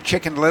anybody heard from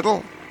Chicken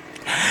Little?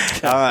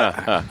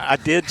 I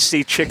did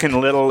see Chicken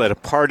Little at a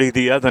party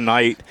the other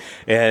night,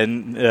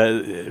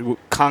 and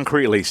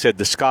concretely said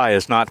the sky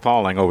is not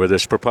falling over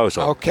this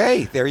proposal.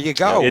 Okay, there you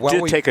go. It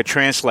did take a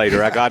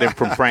translator. I got him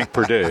from Frank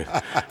Perdue.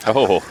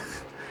 Oh,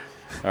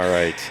 all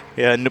right.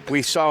 And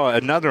we saw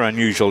another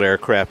unusual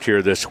aircraft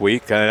here this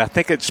week. I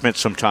think it spent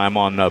some time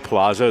on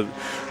Plaza,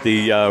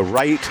 the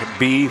Wright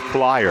B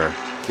Flyer.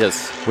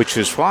 Yes. Which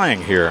is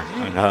flying here,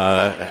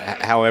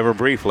 however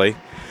briefly.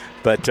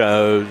 But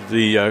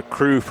the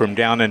crew from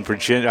down in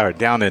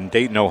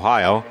Dayton,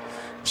 Ohio,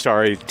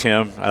 sorry,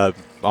 Tim,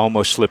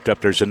 almost slipped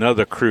up. There's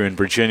another crew in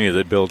Virginia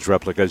that builds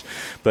replicas.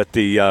 But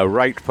the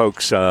Wright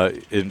folks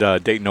in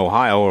Dayton,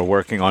 Ohio are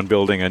working on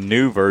building a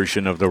new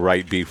version of the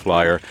Wright B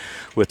Flyer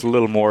with a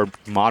little more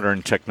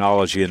modern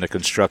technology in the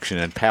construction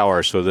and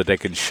power, so that they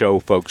can show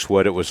folks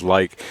what it was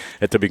like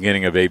at the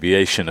beginning of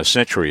aviation a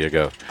century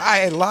ago.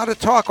 A lot of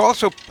talk.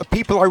 Also,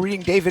 people are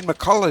reading David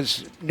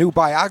McCullough's new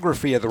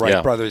biography of the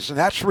Wright brothers, and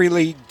that's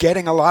really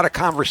getting a lot of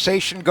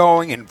conversation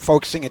going and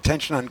focusing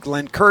attention on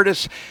Glenn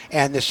Curtiss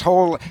and this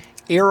whole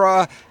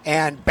era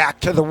and back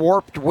to the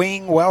warped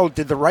wing. Well,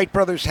 did the Wright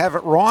brothers have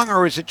it wrong,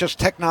 or is it just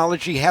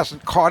technology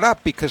hasn't caught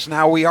up? Because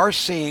now we are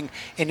seeing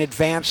in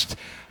advanced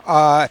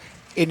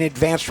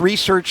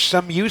research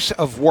some use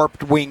of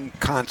warped wing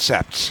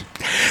concepts.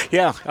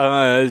 Yeah,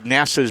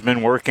 NASA's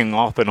been working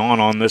off and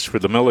on this for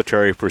the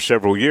military for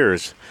several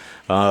years.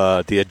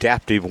 The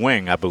adaptive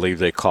wing, I believe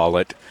they call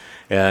it.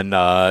 And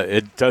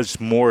it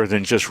does more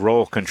than just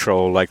roll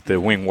control like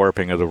the wing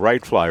warping of the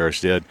Wright Flyers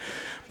did.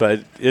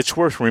 But it's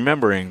worth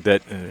remembering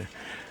that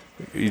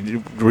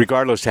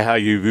regardless of how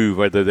you view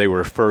whether they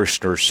were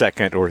first or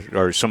second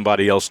or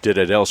somebody else did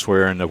it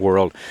elsewhere in the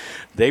world,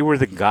 they were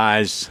the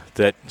guys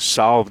that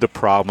solved the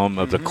problem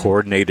of the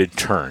coordinated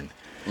turn.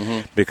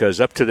 because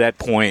up to that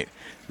point,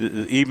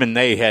 even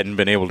they hadn't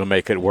been able to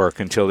make it work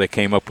until they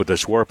came up with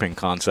this warping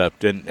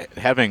concept. And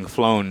having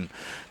flown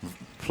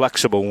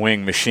flexible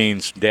wing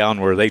machines down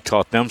where they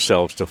taught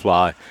themselves to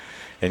fly,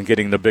 and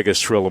getting the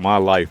biggest thrill of my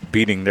life,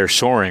 beating their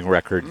soaring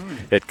record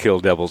at Kill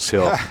Devil's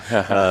Hill.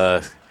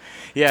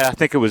 Yeah, I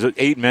think it was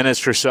 8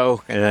 minutes or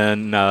so,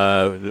 and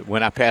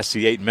when I passed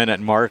the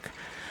 8-minute mark,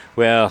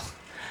 well,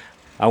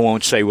 I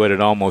won't say what it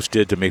almost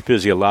did to me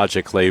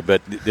physiologically,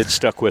 but it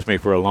stuck with me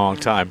for a long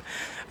time.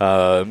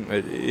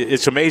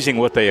 It's amazing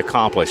what they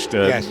accomplished,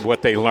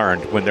 what they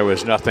learned when there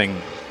was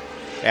nothing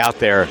out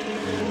there.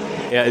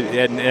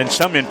 And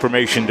some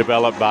information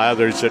developed by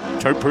others that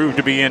proved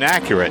to be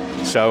inaccurate.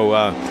 So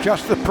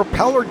just the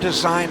propeller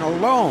design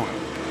alone.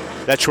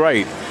 That's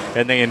right.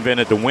 And they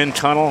invented the wind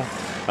tunnel.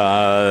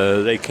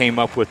 They came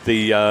up with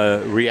the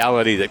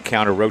reality that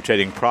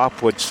counter-rotating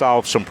prop would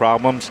solve some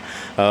problems.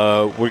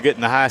 We're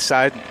getting the high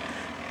side.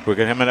 We're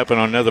coming up on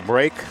another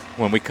break.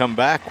 When we come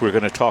back, we're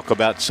going to talk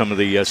about some of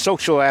the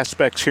social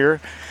aspects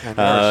here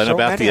and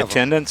about the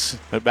attendance,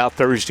 about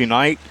Thursday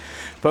night.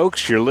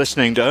 Folks, you're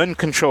listening to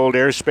Uncontrolled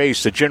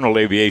Airspace, the General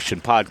Aviation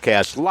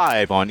Podcast,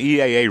 live on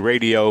EAA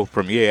Radio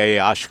from EAA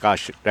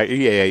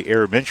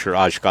AirVenture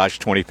Oshkosh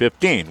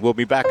 2015. We'll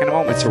be back in a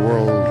moment. It's a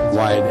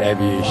worldwide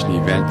aviation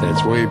event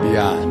that's way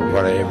beyond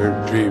what I ever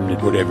dreamed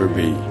it would ever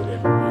be.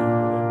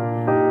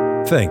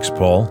 Thanks,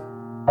 Paul,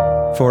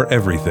 for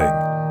everything.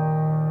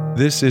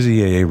 This is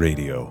EAA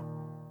Radio.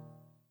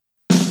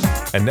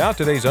 And now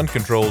today's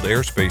Uncontrolled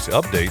Airspace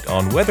update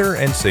on weather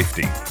and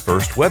safety.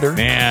 First, weather.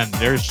 Man,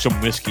 there's some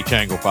Whiskey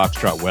Tango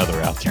Foxtrot weather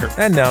out there.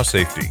 And now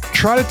safety.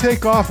 Try to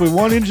take off with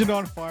one engine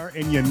on fire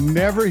and you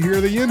never hear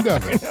the end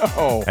of it.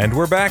 No. And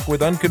we're back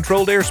with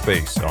Uncontrolled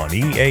Airspace on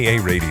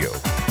EAA Radio.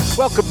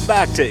 Welcome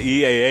back to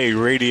EAA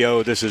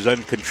Radio. This is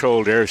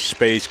Uncontrolled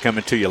Airspace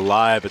coming to you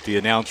live at the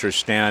announcer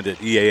stand at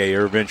EAA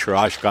AirVenture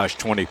Oshkosh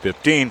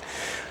 2015.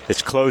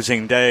 It's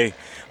closing day.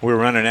 We're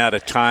running out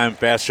of time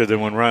faster than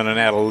we're running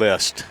out of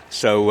list.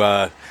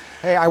 So,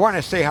 hey, I want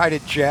to say hi to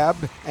Jeb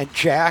and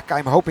Jack.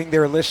 I'm hoping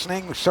they're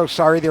listening. So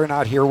sorry they're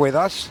not here with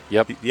us.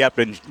 Yep,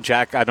 and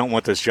Jack, I don't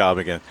want this job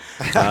again.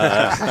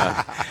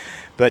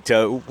 But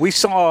we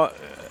saw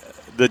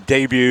the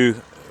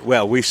debut.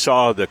 Well, we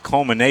saw the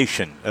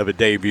culmination of a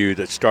debut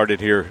that started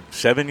here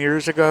 7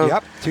 years ago.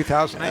 Yep,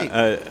 2008.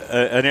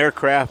 An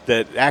aircraft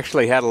that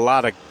actually had a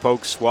lot of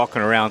folks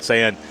walking around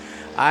saying,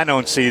 I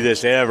don't see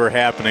this ever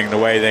happening the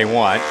way they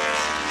want.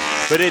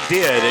 But it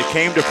did. It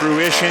came to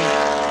fruition.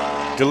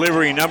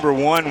 Delivery number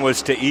 1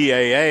 was to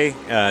EAA.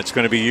 It's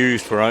going to be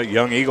used for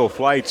Young Eagle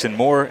flights and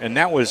more. And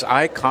that was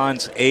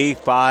Icon's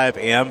A5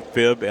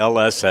 Amphib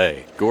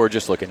LSA.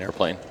 Gorgeous looking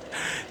airplane.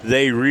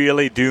 They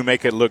really do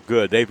make it look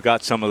good. They've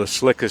got some of the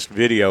slickest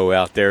video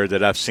out there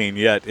that I've seen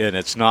yet, and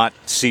it's not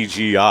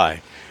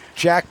CGI.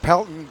 Jack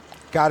Pelton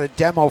got a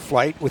demo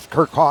flight with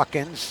Kirk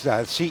Hawkins,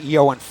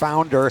 CEO and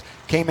founder,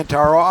 came into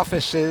our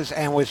offices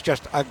and was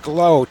just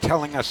aglow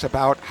telling us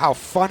about how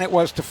fun it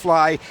was to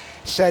fly.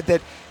 Said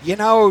that,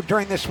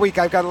 during this week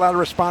I've got a lot of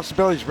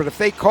responsibilities, but if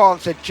they call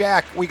and said,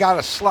 Jack, we got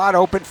a slot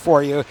open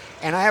for you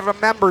and I have a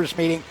members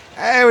meeting,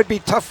 it would be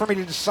tough for me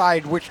to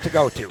decide which to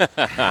go to.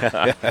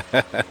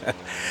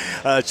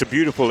 It's a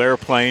beautiful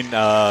airplane.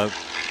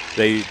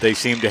 They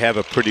seem to have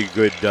a pretty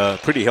good,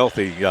 pretty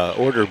healthy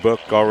order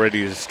book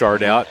already to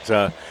start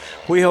out.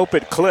 We hope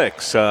it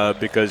clicks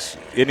because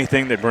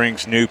anything that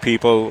brings new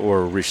people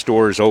or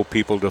restores old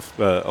people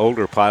to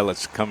older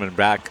pilots coming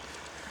back,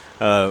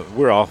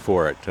 we're all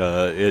for it.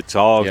 It's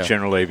all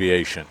general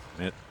aviation.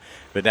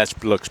 But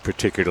that looks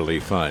particularly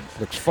fun.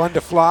 Looks fun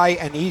to fly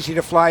and easy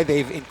to fly.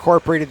 They've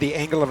incorporated the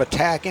angle of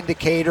attack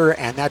indicator,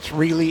 and that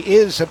really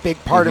is a big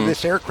part of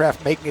this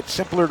aircraft, making it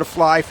simpler to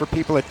fly for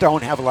people that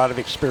don't have a lot of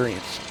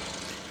experience.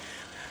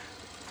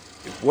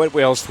 What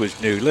else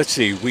was new? Let's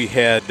see. We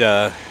had...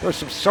 there were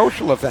some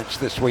social events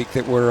this week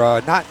that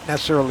were not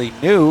necessarily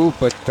new,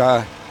 but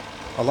a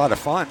lot of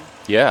fun.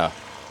 Yeah.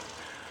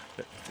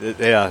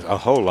 Yeah, a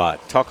whole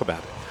lot. Talk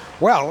about it.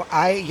 Well,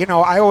 I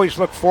always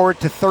look forward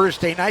to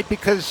Thursday night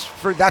because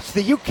that's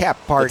the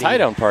UCAP party. The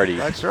tie-down party.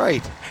 That's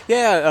right.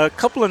 Yeah, a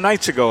couple of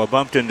nights ago I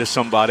bumped into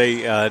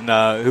somebody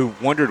who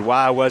wondered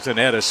why I wasn't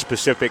at a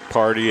specific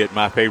party at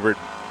my favorite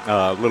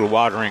little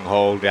watering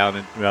hole down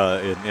in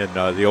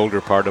the older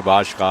part of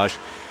Oshkosh.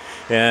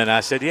 And I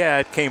said, yeah,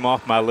 it came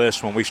off my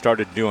list when we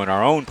started doing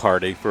our own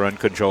party for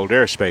Uncontrolled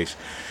Airspace.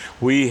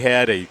 We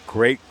had a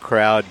great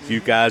crowd.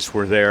 You guys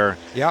were there.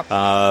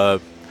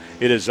 Yep.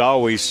 It is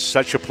always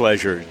such a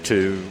pleasure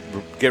to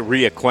get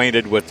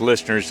reacquainted with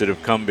listeners that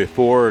have come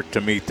before,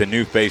 to meet the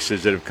new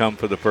faces that have come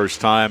for the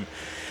first time.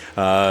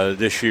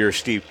 This year,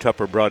 Steve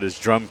Tupper brought his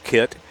drum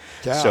kit.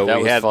 Yeah. So that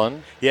we was had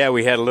fun. Yeah,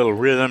 we had a little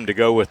rhythm to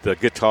go with the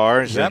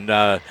guitars, Yep.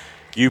 and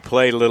you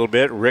played a little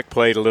bit. Rick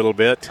played a little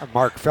bit.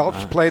 Mark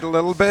Phelps played a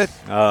little bit.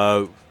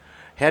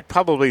 Had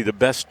probably the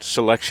best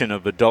selection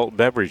of adult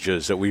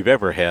beverages that we've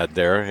ever had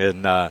there,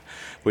 and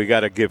we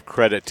got to give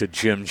credit to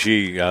Jim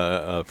G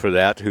for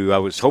that, who I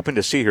was hoping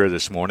to see here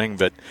this morning,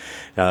 but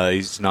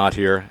he's not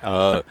here.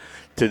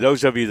 to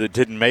those of you that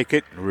didn't make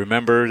it,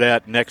 remember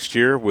that next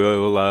year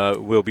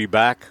we'll be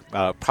back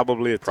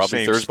probably at the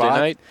same Thursday spot.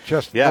 night.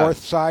 Just north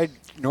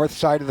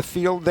side of the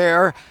field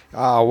there,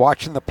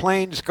 watching the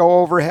planes go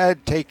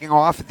overhead, taking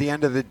off at the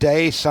end of the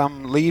day,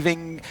 some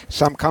leaving,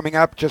 some coming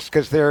up just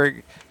because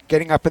they're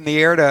getting up in the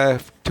air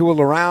to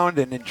tool around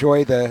and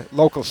enjoy the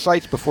local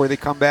sights before they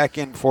come back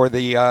in for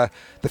the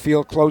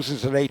field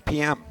closes at 8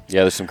 p.m.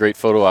 Yeah, there's some great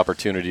photo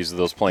opportunities of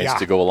those planes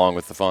to go along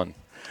with the fun.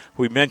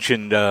 We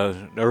mentioned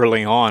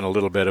early on a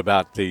little bit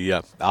about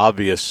the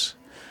obvious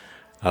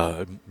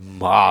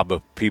mob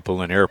of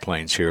people in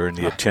airplanes here and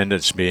the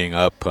attendance being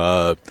up.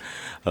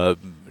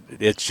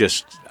 It's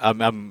just,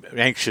 I'm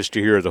anxious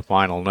to hear the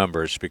final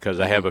numbers because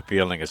I have a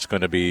feeling it's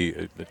going to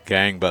be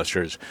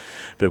gangbusters.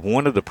 But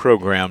one of the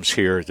programs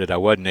here that I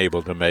wasn't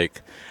able to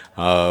make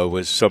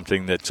was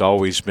something that's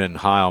always been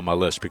high on my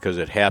list because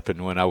it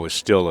happened when I was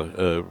still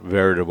a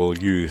veritable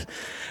youth.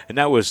 And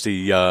that was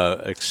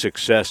the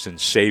success in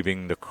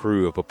saving the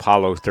crew of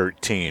Apollo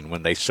 13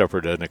 when they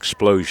suffered an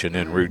explosion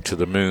en route to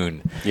the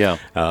moon. Yeah.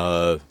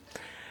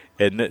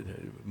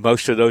 And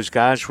most of those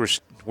guys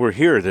were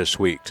here this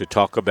week to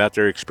talk about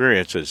their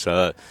experiences.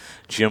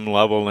 Jim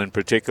Lovell in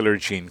particular,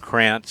 Gene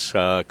Krantz,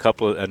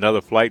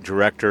 another flight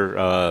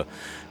director,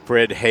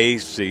 Fred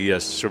Hayes, the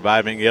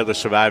other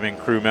surviving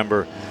crew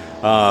member.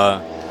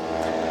 I'm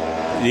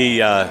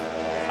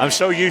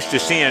so used to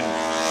seeing a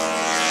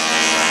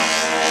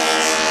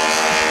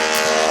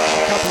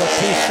couple of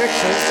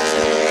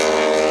T6s.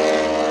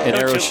 An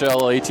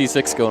Aeroshell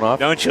AT6 going off.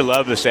 Don't you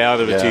love the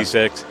sound of a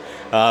T6?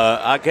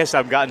 I guess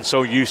I've gotten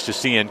so used to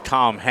seeing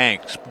Tom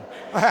Hanks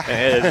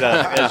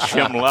as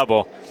Jim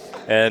Lovell,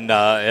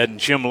 and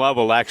Jim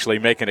Lovell actually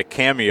making a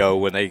cameo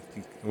when they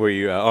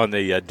were on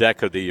the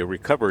deck of the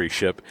recovery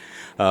ship.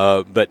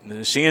 But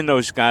seeing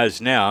those guys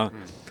now,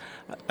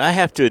 I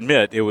have to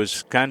admit it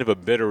was kind of a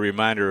bitter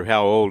reminder of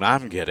how old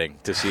I'm getting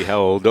to see how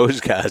old those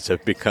guys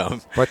have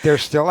become. But they're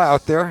still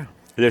out there.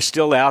 They're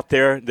still out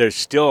there. They're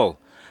still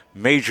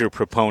major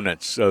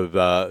proponents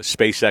of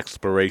space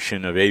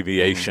exploration, of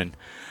aviation.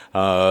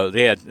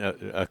 They had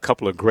a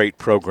couple of great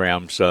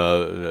programs,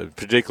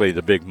 particularly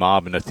the Big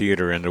Mob in the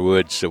Theater in the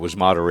Woods that was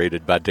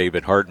moderated by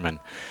David Hartman.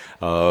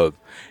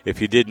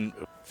 If you didn't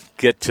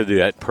get to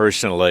that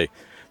personally,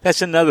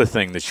 that's another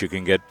thing that you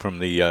can get from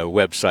the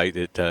website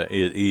at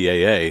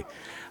EAA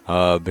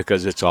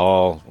because it's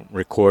all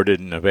recorded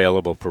and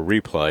available for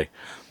replay.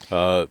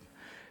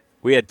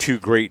 We had 2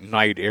 great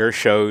night air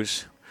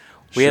shows.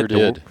 We had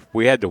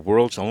the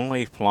world's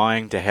only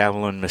flying de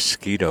Havilland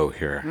Mosquito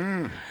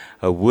here.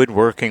 A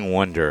woodworking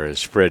wonder,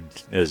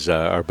 as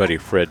our buddy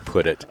Fred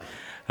put it.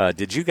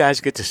 Did you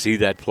guys get to see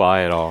that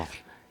fly at all?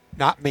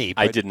 Not me.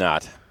 I did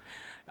not.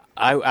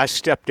 I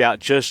stepped out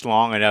just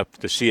long enough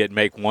to see it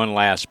make one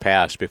last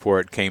pass before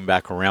it came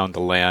back around to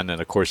land,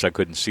 and of course I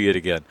couldn't see it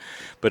again.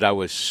 But I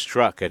was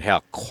struck at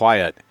how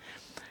quiet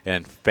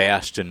and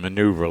fast and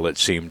maneuverable it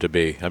seemed to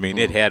be. I mean,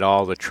 it had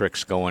all the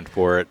tricks going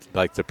for it,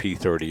 like the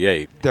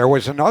P-38. There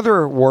was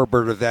another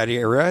warbird of that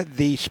era,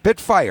 the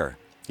Spitfire.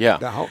 Yeah.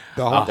 The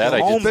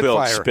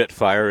home-built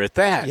Spitfire at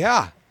that.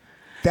 Yeah.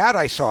 That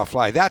I saw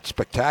fly. That's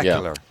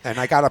spectacular. Yeah. And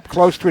I got up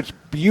close to its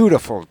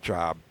beautiful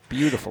job.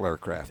 Beautiful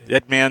aircraft.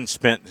 That man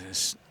spent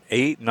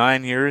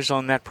 8-9 years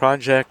on that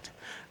project.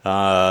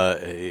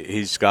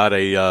 He's got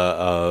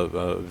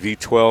a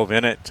V-12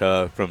 in it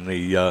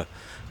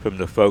from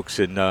the folks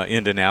in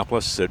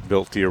Indianapolis that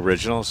built the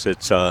originals.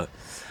 It's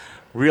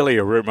really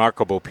a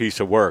remarkable piece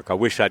of work. I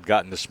wish I'd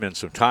gotten to spend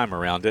some time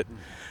around it.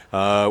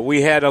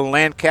 We had a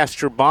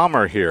Lancaster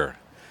bomber here.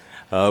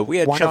 We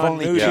had one John of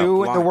only Moody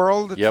 2 in the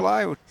world that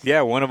fly.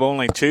 Yeah, one of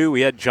only 2.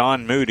 We had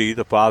John Moody,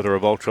 the father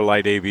of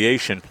ultralight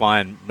aviation,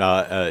 flying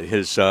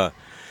his.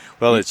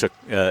 It's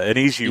an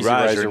Easy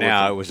Riser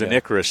now. It was an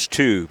Icarus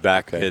II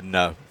back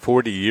in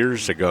 40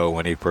 years ago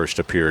when he first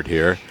appeared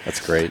here.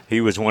 That's great.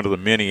 He was one of the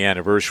many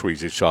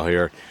anniversaries you saw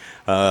here.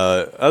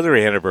 Other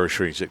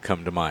anniversaries that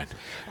come to mind.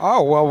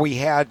 Oh, well, we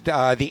had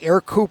the Air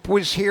Coupe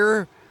was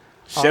here.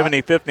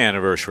 75th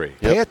anniversary.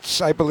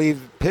 Pitts, I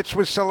believe Pitts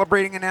was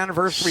celebrating an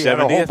anniversary. 70th. Had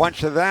a whole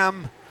bunch of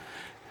them.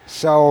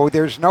 So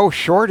there's no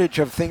shortage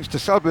of things to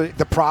celebrate.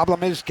 The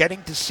problem is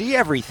getting to see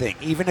everything,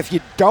 even if you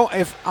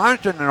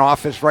aren't in an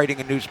office writing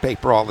a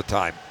newspaper all the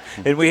time.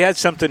 And we had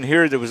something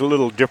here that was a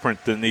little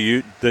different than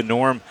the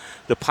norm.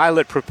 The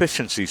Pilot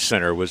Proficiency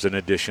Center was an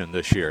addition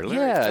this year.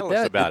 Larry, tell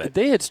us about it.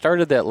 They had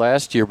started that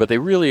last year, but they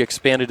really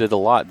expanded it a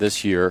lot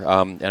this year.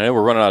 And I know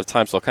we're running out of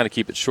time, so I'll kind of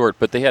keep it short.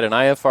 But they had an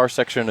IFR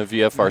section and a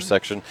VFR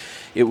section.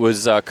 It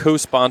was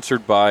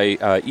co-sponsored by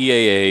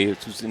EAA,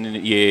 which was in an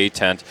EAA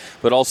tent,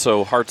 but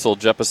also Hartzell,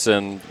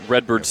 Jeppesen,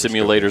 Redbird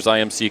Simulators,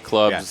 IMC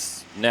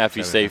Clubs,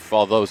 NAFI Safe,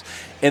 all those.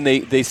 And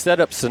they set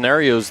up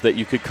scenarios that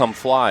you could come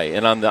fly.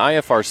 And on the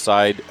IFR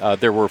side,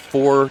 there were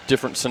 4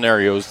 different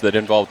scenarios that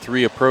involved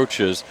 3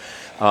 approaches.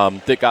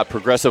 that got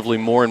progressively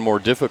more and more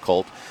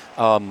difficult.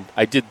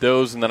 I did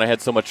those, and then I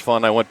had so much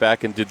fun. I went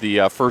back and did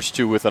the first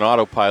 2 with an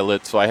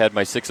autopilot, so I had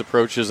my 6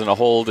 approaches and a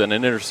hold and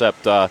an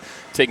intercept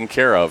taken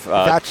care of.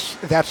 That's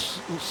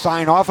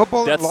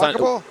sign-offable and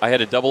loggable? I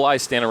had a double eye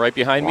standing right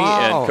behind me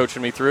and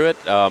coaching me through it.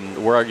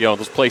 Where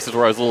those places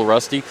where I was a little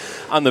rusty.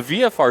 On the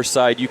VFR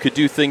side, you could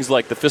do things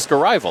like the Fisk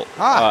Arrival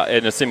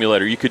in a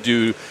simulator. You could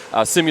do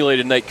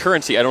simulated night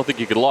currency. I don't think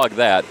you could log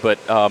that, but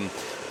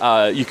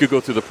you could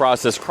go through the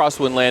process,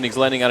 crosswind landings,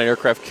 landing on an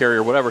aircraft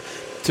carrier, whatever.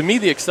 To me,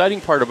 the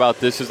exciting part about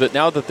this is that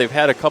now that they've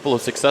had a couple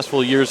of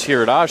successful years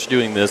here at Osh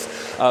doing this,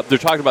 they're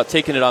talking about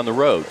taking it on the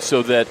road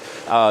so that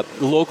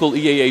local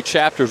EAA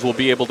chapters will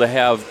be able to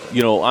have,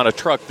 on a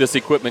truck, this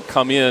equipment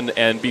come in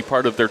and be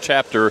part of their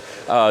chapter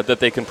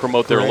that they can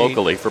promote there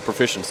locally for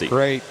proficiency.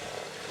 Great.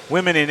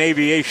 Women in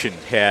Aviation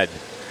had,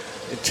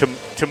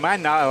 to my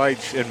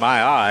knowledge, in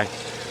my eye,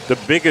 the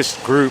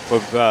biggest group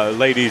of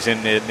ladies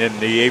in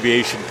the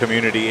aviation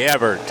community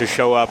ever to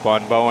show up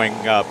on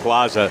Boeing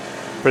Plaza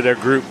for their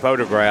group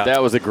photograph.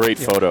 That was a great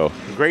photo.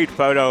 Great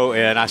photo,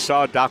 and I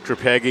saw Dr.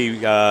 Peggy,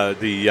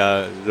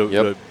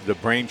 the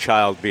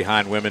brainchild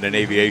behind Women in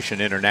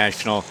Aviation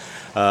International.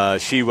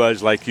 She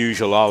was, like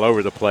usual, all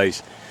over the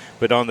place.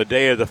 But on the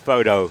day of the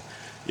photo,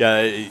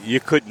 you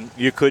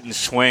couldn't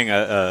swing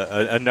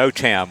a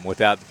NOTAM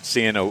without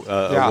seeing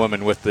a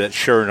woman with that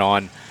shirt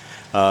on.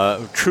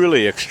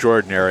 Truly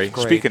extraordinary.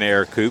 Speaking of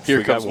air coups,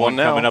 we got one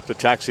coming up the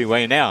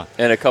taxiway now.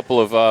 And a couple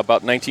of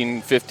about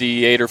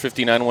 1958 or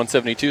 59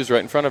 172s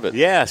right in front of it.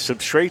 Yeah, some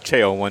straight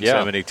tail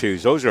 172s.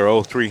 Yeah. Those are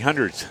old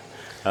 300s.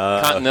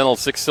 Continental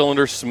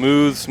 6-cylinder,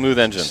 smooth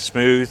engine.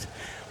 Smooth.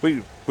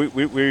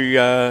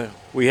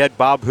 We had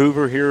Bob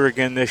Hoover here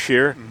again this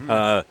year.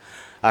 Mm-hmm.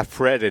 I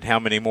fretted how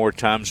many more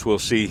times we'll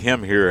see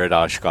him here at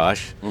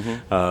Oshkosh.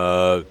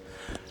 Mm-hmm.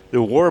 The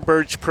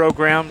Warbirds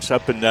programs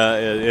up in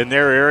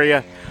their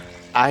area,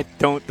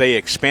 they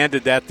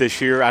expanded that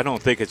this year. I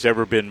don't think it's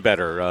ever been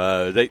better.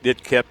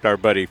 It kept our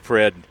buddy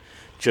Fred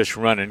just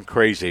running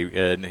crazy,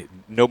 and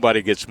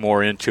nobody gets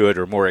more into it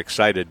or more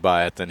excited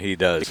by it than he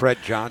does. Fred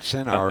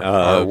Johnson, our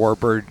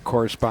Warbird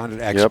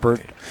correspondent,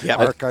 expert,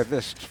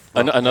 archivist.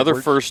 Another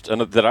first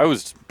that I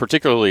was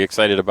particularly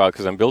excited about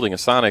because I'm building a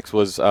Sonics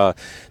was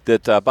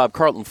that Bob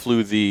Carlton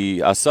flew the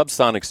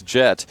Subsonics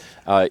jet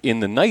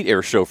in the night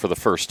air show for the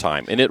first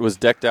time, and it was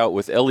decked out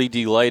with LED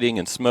lighting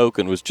and smoke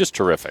and was just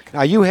terrific.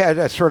 Now, you had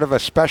a sort of a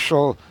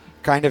special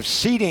kind of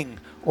seating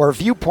or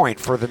viewpoint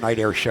for the night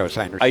air shows,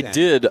 I understand. I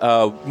did.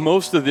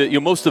 Most of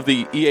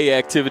the EA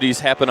activities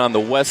happen on the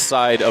west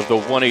side of the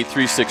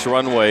 1836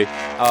 runway.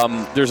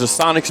 There's a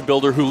Sonics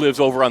builder who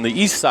lives over on the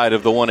east side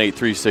of the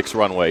 1836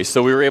 runway.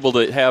 So we were able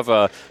to have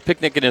a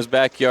picnic in his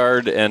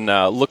backyard and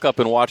look up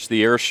and watch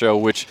the air show,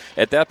 which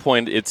at that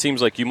point it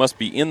seems like you must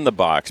be in the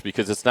box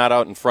because it's not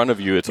out in front of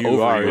you. It's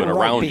over you and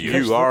around you.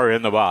 You are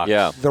in the box.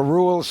 Yeah. The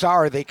rules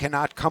are they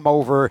cannot come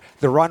over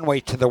the runway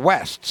to the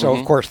west. So,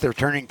 of course, they're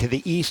turning to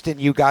the east, and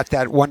you got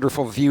that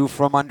wonderful view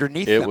from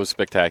underneath them. It was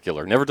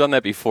spectacular. Never done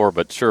that before,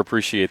 but sure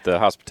appreciate the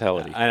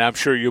hospitality. And I'm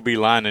sure you'll be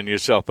lining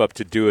yourself up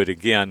to do it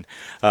again.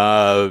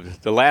 The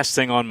last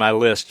thing on my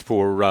list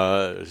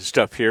for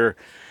stuff here,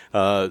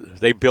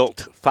 they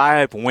built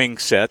 5 wing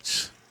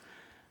sets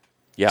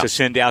to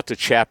send out to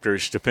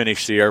chapters to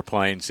finish the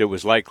airplanes. It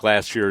was like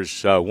last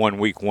year's 1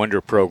 Week Wonder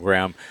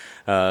program.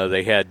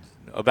 They had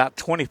about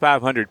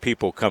 2,500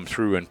 people come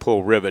through and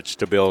pull rivets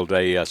to build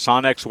a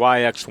Sonex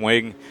YX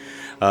wing,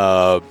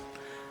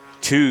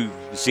 2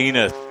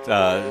 Zenith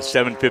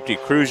 750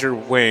 cruiser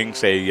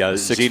wings, a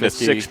Zenith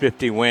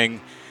 650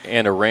 wing.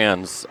 And a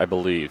RANS, I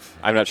believe.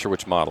 I'm not sure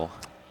which model.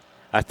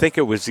 I think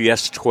it was the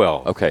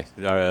S12. Okay.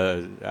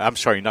 I'm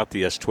sorry, not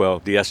the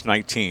S12, the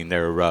S19.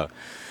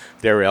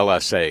 They're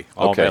LSA,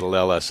 all-metal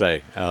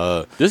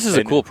LSA. This is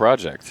a cool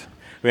project.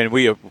 And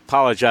we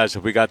apologize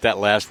if we got that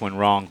last one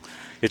wrong.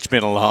 It's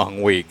been a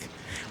long week.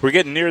 We're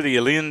getting near the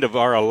end of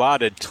our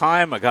allotted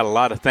time. I got a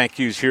lot of thank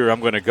yous here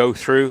I'm going to go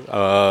through.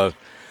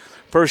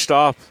 First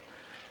off,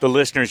 the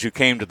listeners who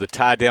came to the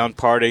tie-down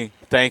party,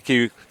 thank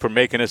you for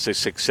making us a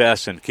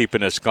success and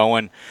keeping us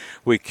going.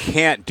 We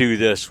can't do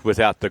this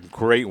without the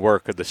great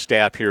work of the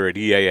staff here at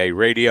EAA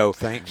Radio.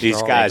 Thanks.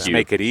 These guys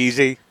make it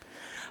easy.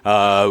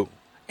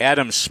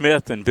 Adam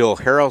Smith and Bill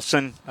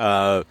Harrelson.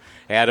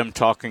 Adam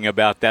talking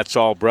about That's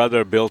All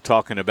Brother. Bill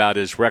talking about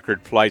his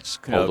record flights,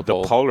 the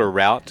Polar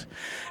Route.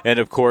 And,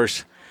 of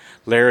course,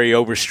 Larry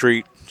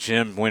Overstreet,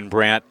 Jim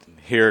Winbrandt,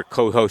 here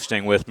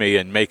co-hosting with me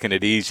and making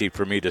it easy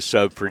for me to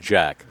sub for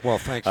Jack. Well,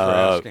 thanks for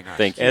asking us.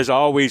 Thank you. As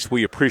always,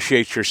 we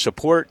appreciate your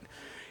support.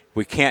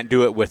 We can't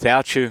do it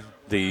without you.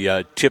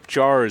 The tip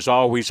jar is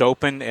always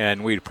open,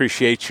 and we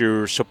appreciate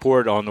your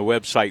support on the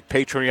website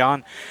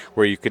Patreon,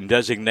 where you can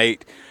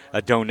designate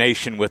a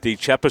donation with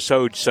each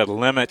episode, set a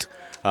limit,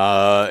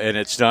 and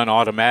it's done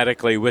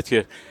automatically with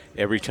you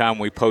every time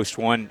we post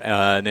one.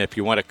 And if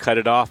you want to cut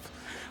it off,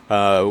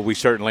 we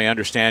certainly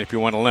understand if you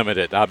want to limit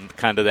it. I'm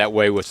kind of that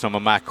way with some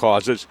of my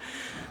causes.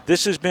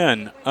 This has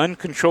been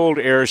Uncontrolled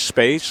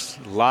Airspace,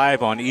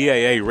 live on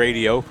EAA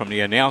Radio from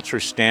the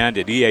announcer stand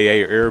at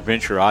EAA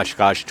AirVenture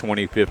Oshkosh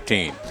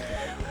 2015.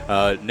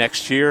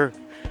 Next year,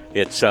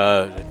 it's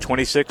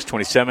 26,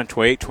 27,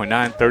 28,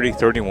 29, 30,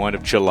 31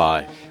 of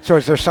July. So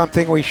is there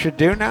something we should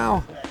do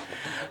now?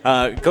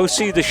 Go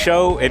see the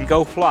show and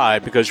go fly,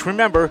 because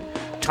remember,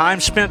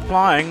 time spent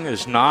flying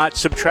is not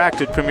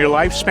subtracted from your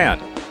lifespan.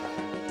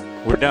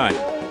 We're done.